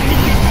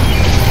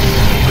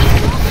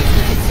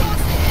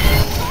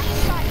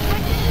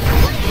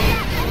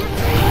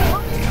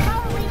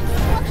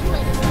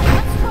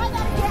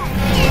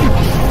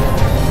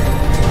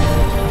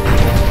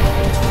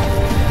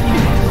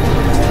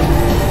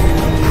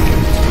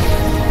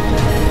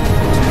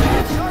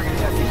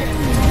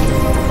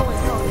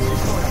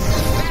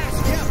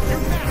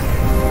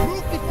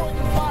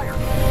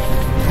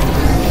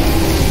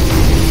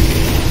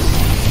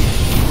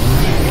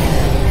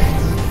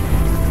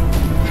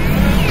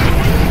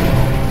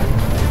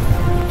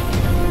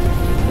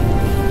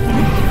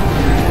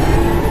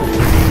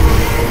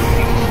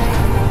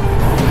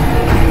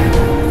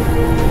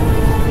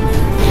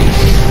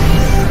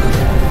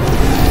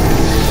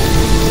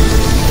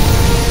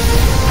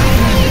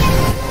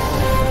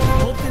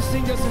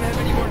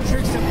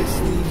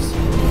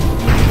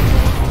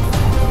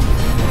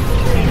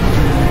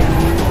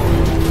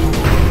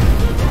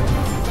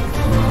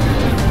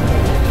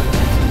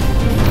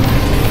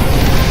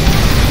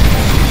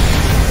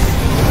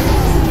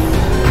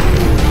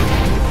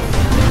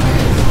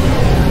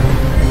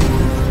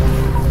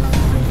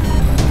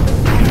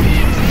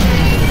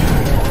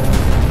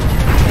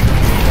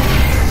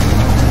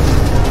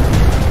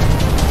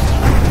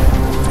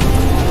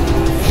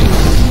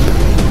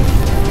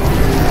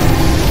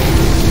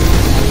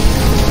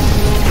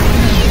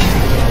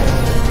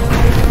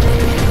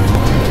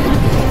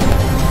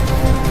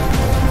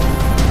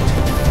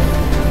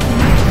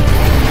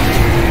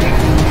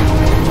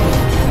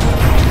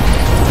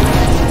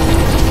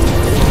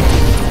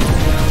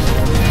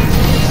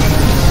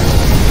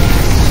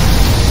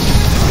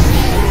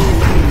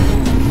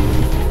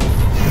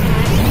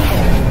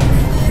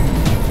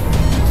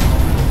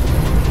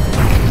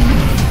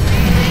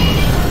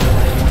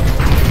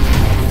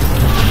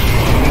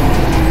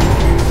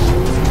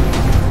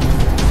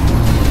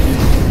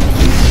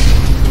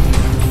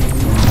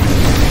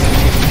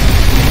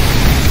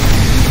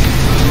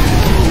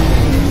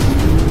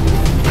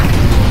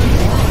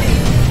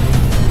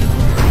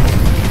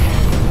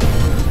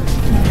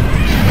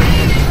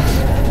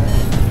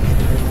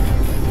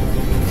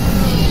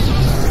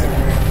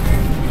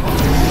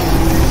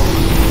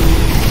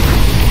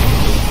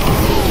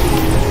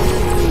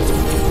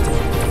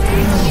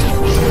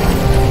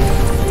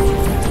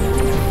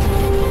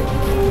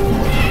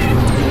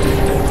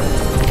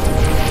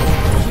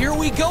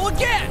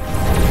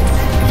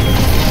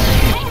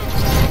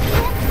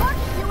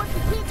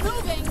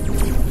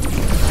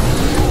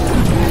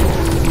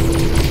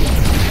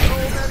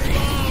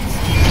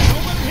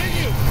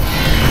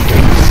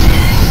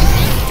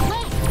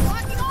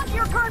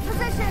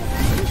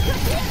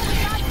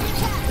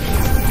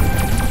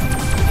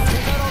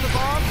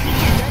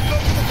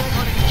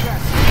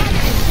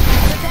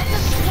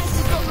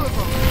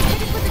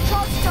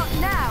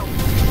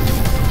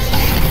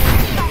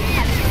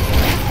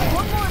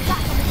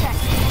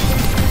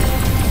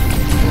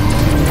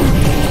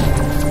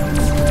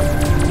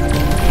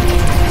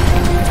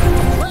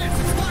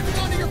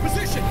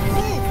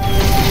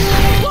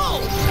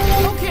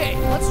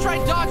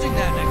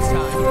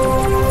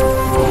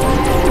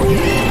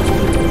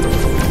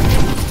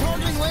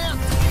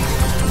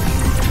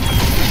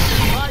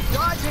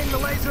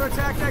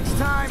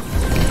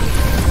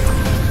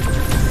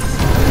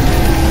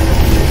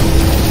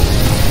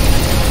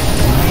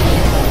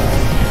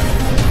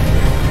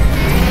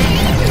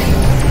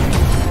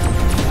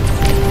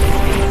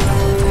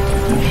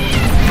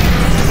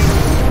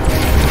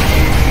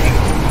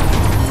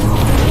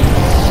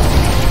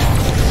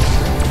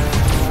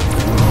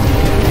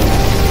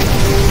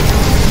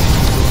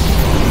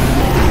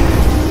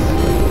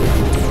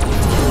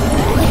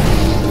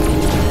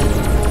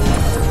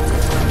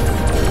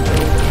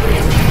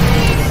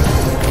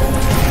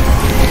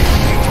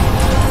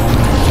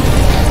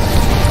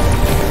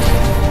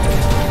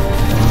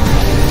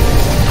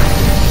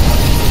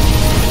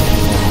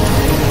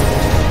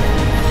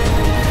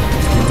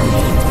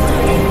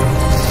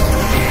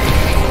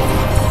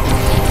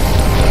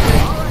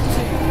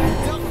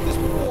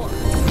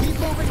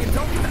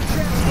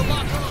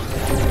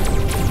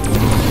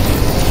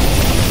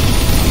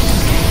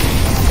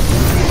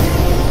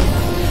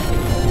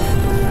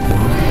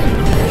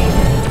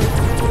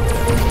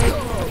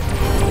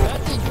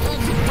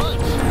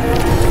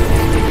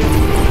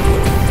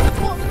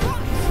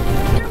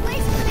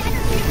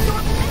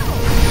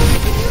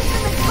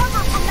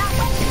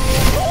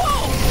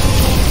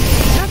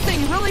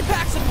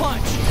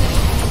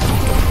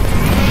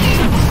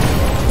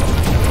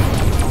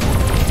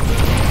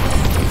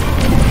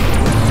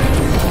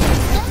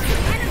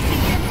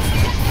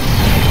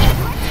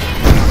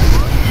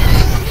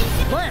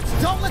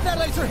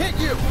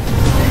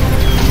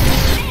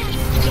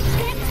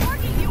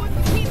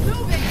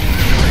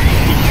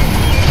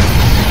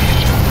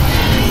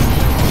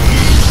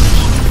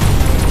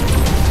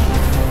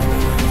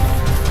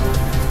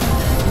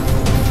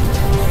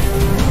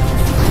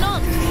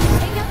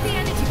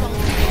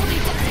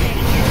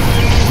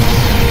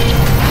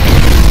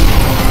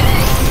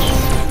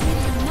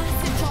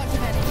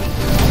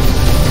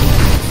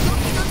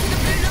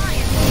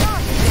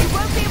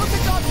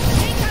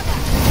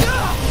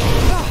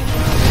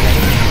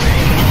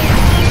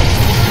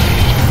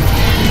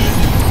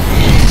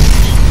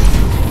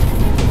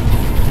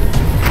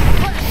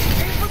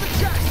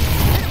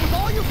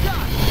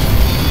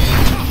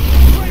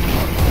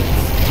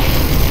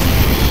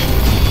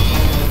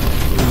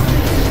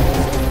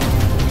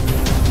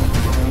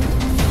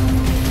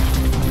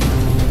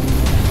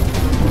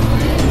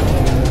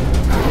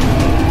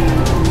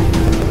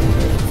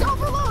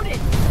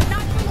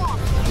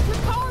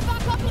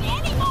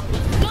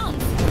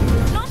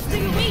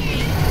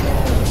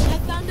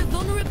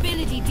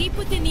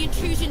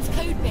 intrusion's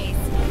code base,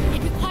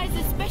 it requires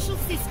a special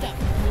system.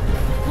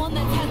 One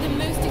that's had the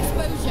most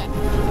exposure.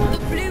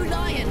 The Blue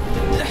Lion.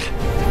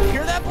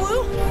 Hear that,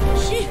 Blue?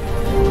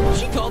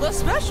 She called us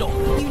special.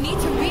 You need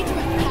to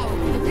redirect power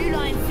from the Blue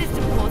Lion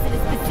system cores in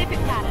a specific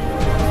pattern.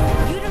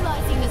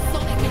 Utilizing the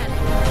sonic cannon,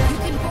 you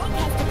can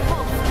broadcast a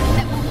pulse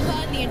that will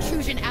burn the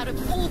intrusion out of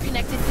all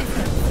connected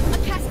systems. A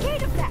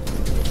cascade effect.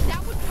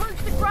 That would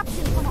purge the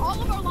corruption from all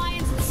of our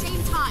lions at the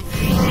same time.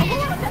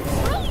 Oh,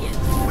 that's brilliant!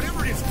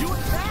 Whatever it is, do it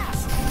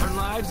fast! Our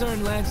lives are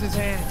in Lance's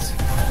hands.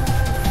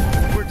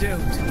 We're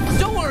doomed.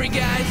 Don't worry,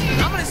 guys.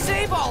 I'm gonna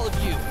save all of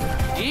you.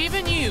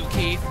 Even you,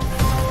 Keith.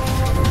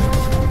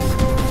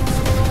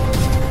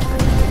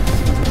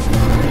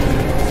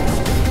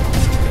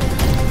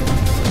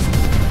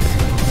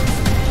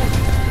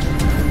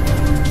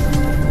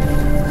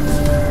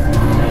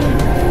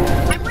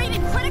 I'm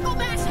reading critical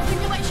mass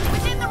accumulation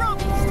within the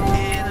Robies.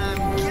 And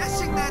I'm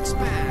guessing that's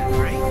bad,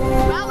 right?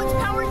 Well, it's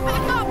powered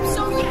back up,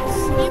 so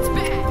yes, it's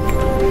bad.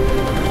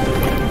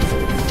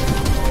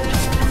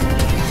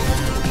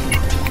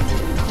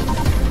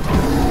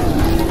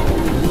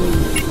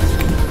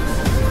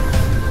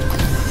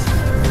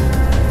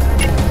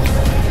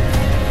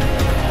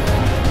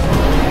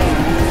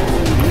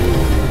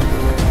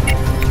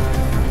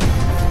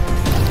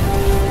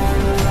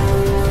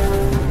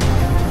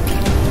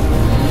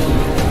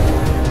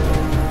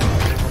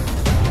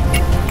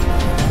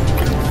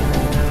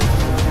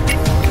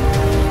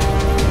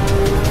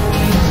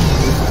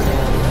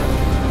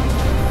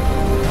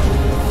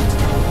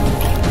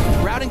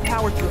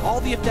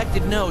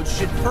 Affected nodes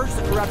should purge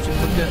the corruption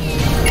for good.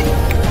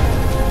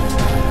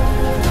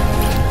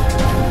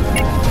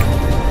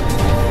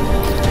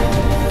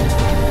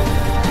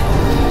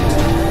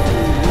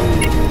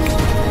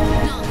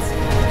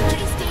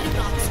 Place data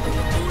blocks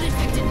over all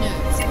infected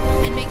nodes,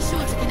 and make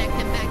sure to connect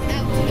them back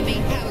out to the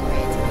main power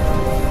grid.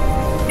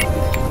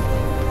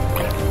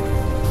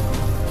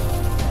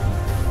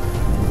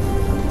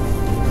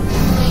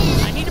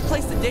 I need to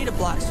place the data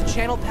blocks to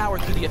channel power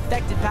through the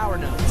affected power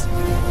nodes.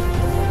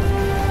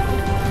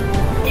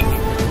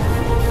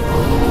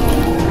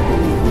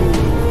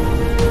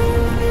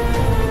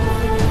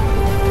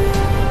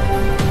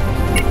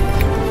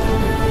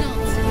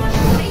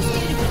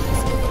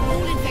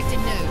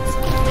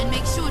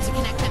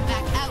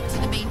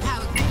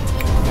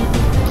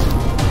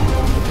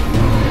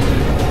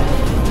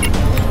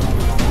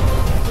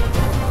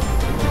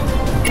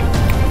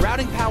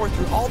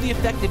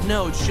 Affected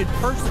nodes should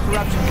purge the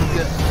corruption for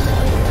good.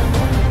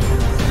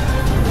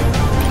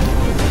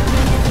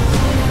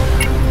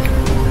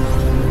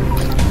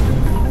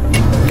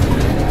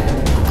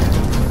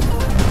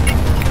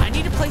 I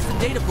need to place the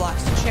data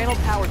blocks to channel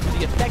power through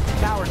the affected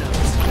power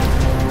nodes.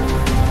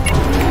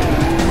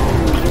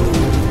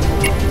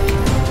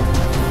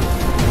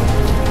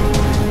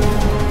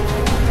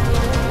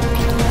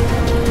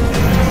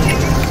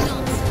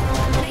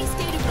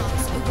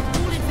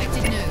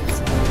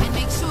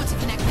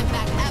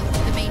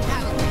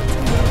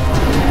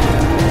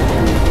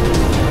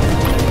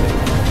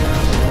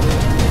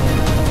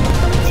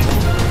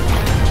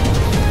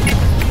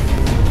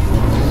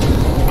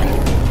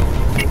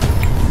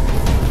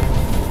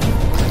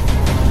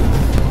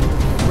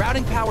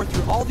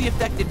 All the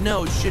affected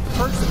nodes should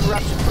purge the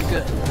corruption for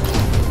good.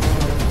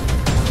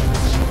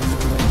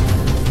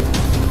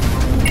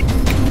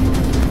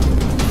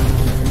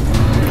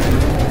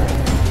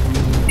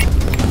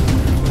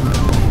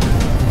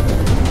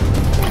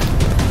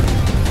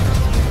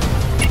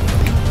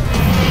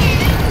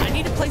 I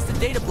need to place the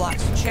data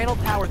blocks to channel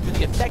power through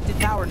the affected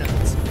power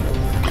nodes.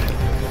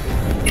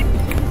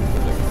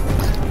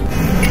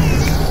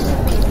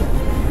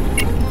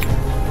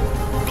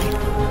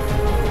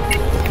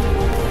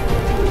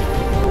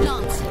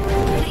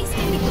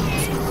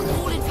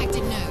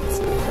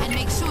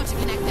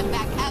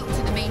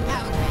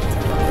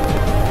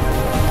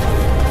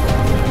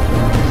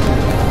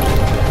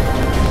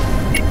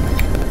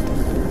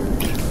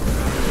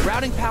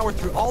 Power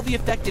through all the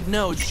affected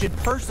nodes should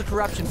purge the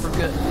corruption for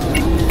good.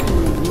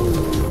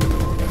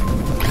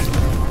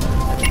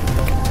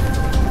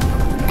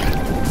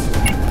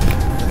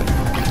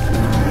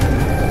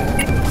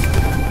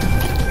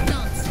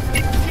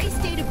 Place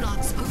data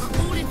blocks over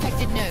all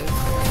infected nodes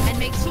and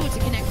make sure to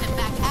connect them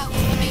back out to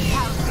the main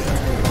power grid.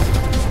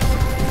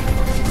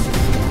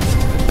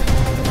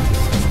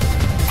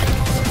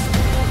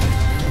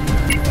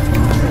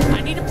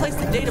 I need to place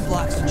the data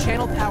blocks to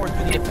channel power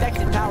through the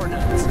affected power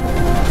nodes.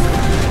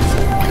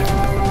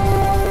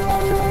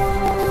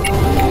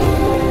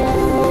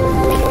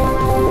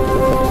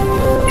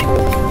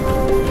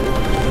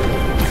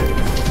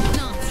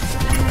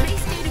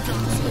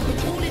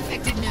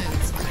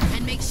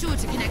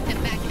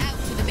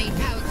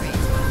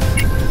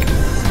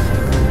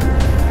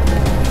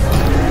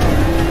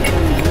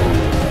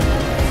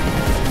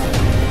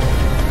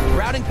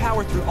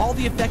 All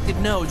the affected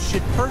nodes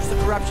should purge the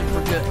corruption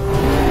for good.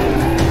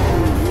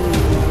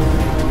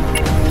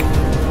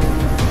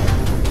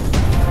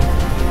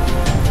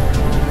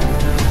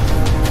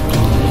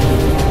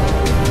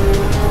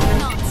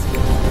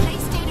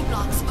 Place data blocks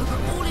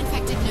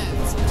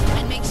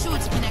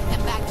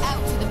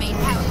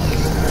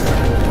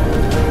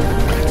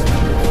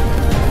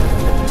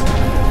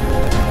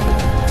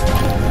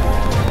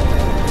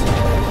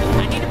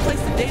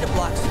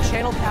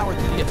channel power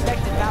through the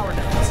affected power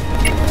nodes.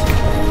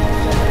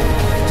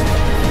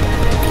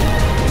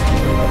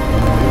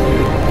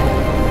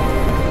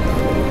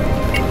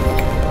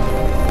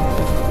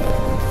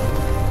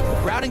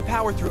 Routing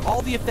power through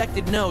all the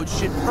affected nodes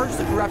should purge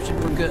the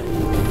corruption for good.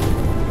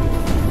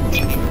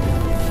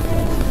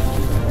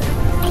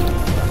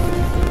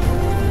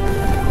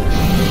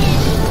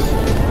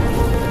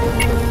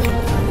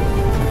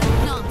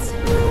 Nance,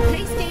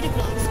 place data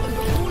blocks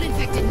over all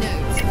infected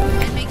nodes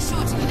and make sure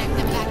to connect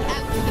them back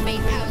out to the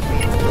main power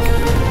grid.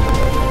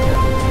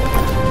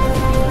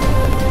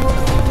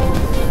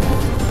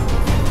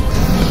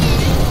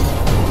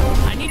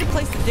 I need to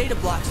place the data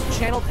blocks to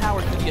channel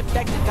power through the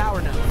affected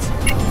power nodes.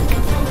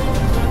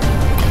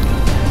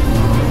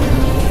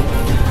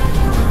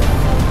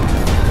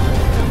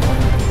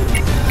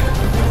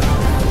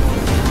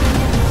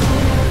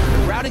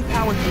 Routing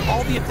power through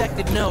all the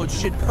affected nodes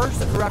should purge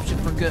the corruption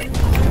for good.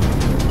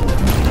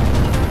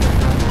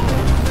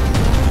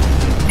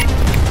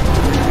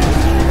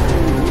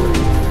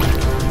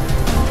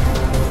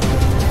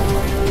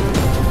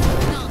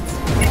 Nance,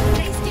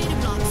 place data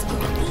blocks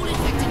over all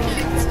infected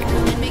nodes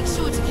and make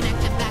sure to connect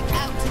them back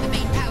out to the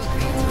main power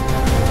grid.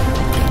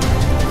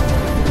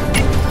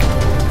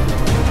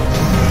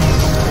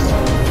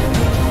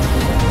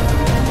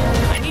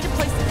 I need to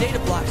place the data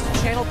blocks to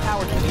channel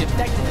power through the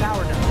affected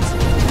power nodes.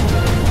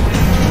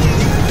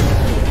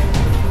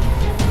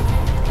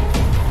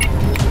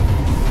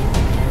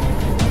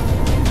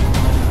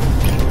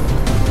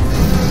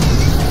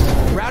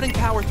 Routing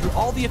power through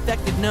all the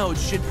affected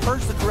nodes should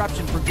purge the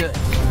corruption for good.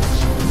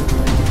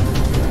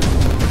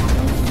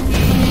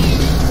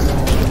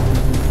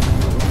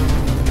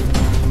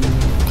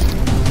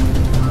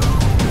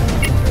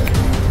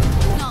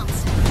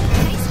 Nance,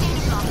 place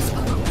data blocks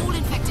over all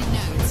infected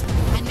nodes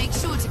and make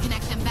sure to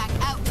connect them back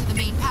out to the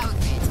main power grid.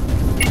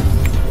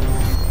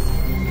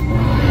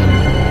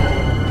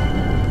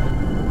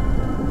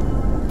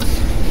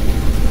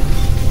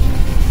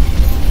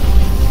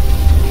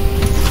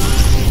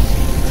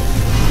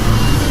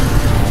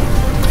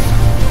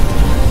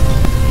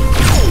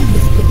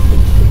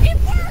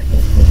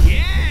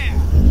 Yeah!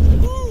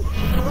 Woo!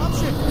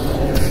 Corruption!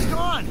 It's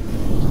gone!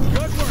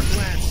 Good work,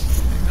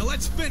 Lance. Now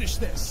let's finish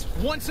this,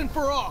 once and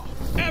for all.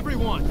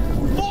 Everyone,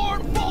 for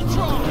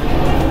Voltron!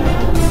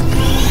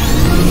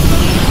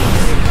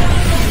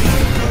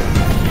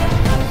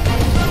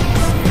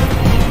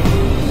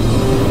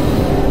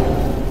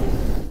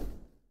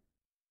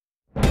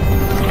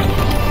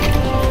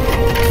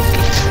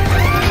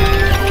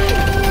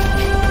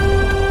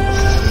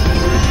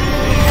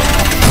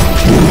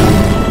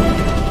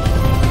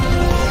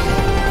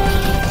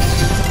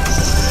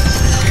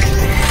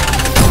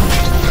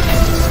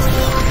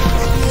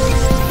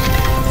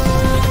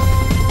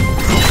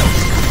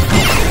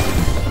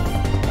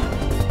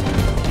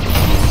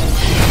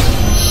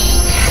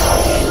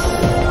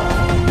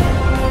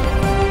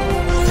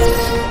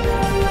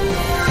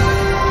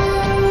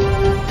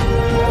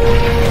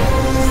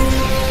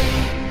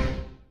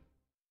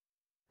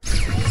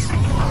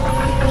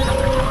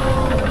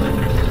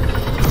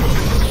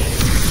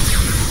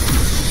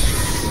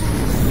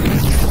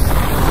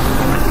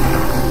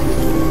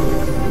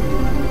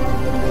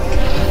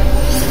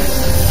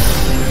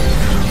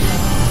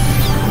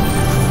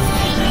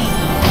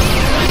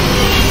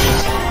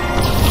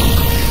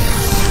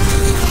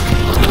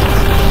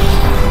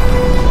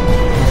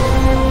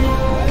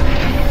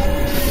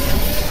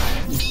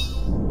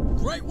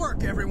 Great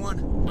work,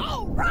 everyone.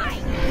 All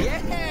right!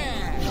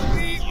 Yeah!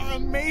 We are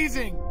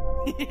amazing!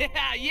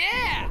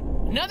 Yeah!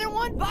 Another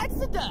one bites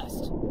the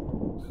dust.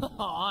 Oh,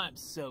 I'm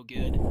so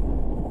good.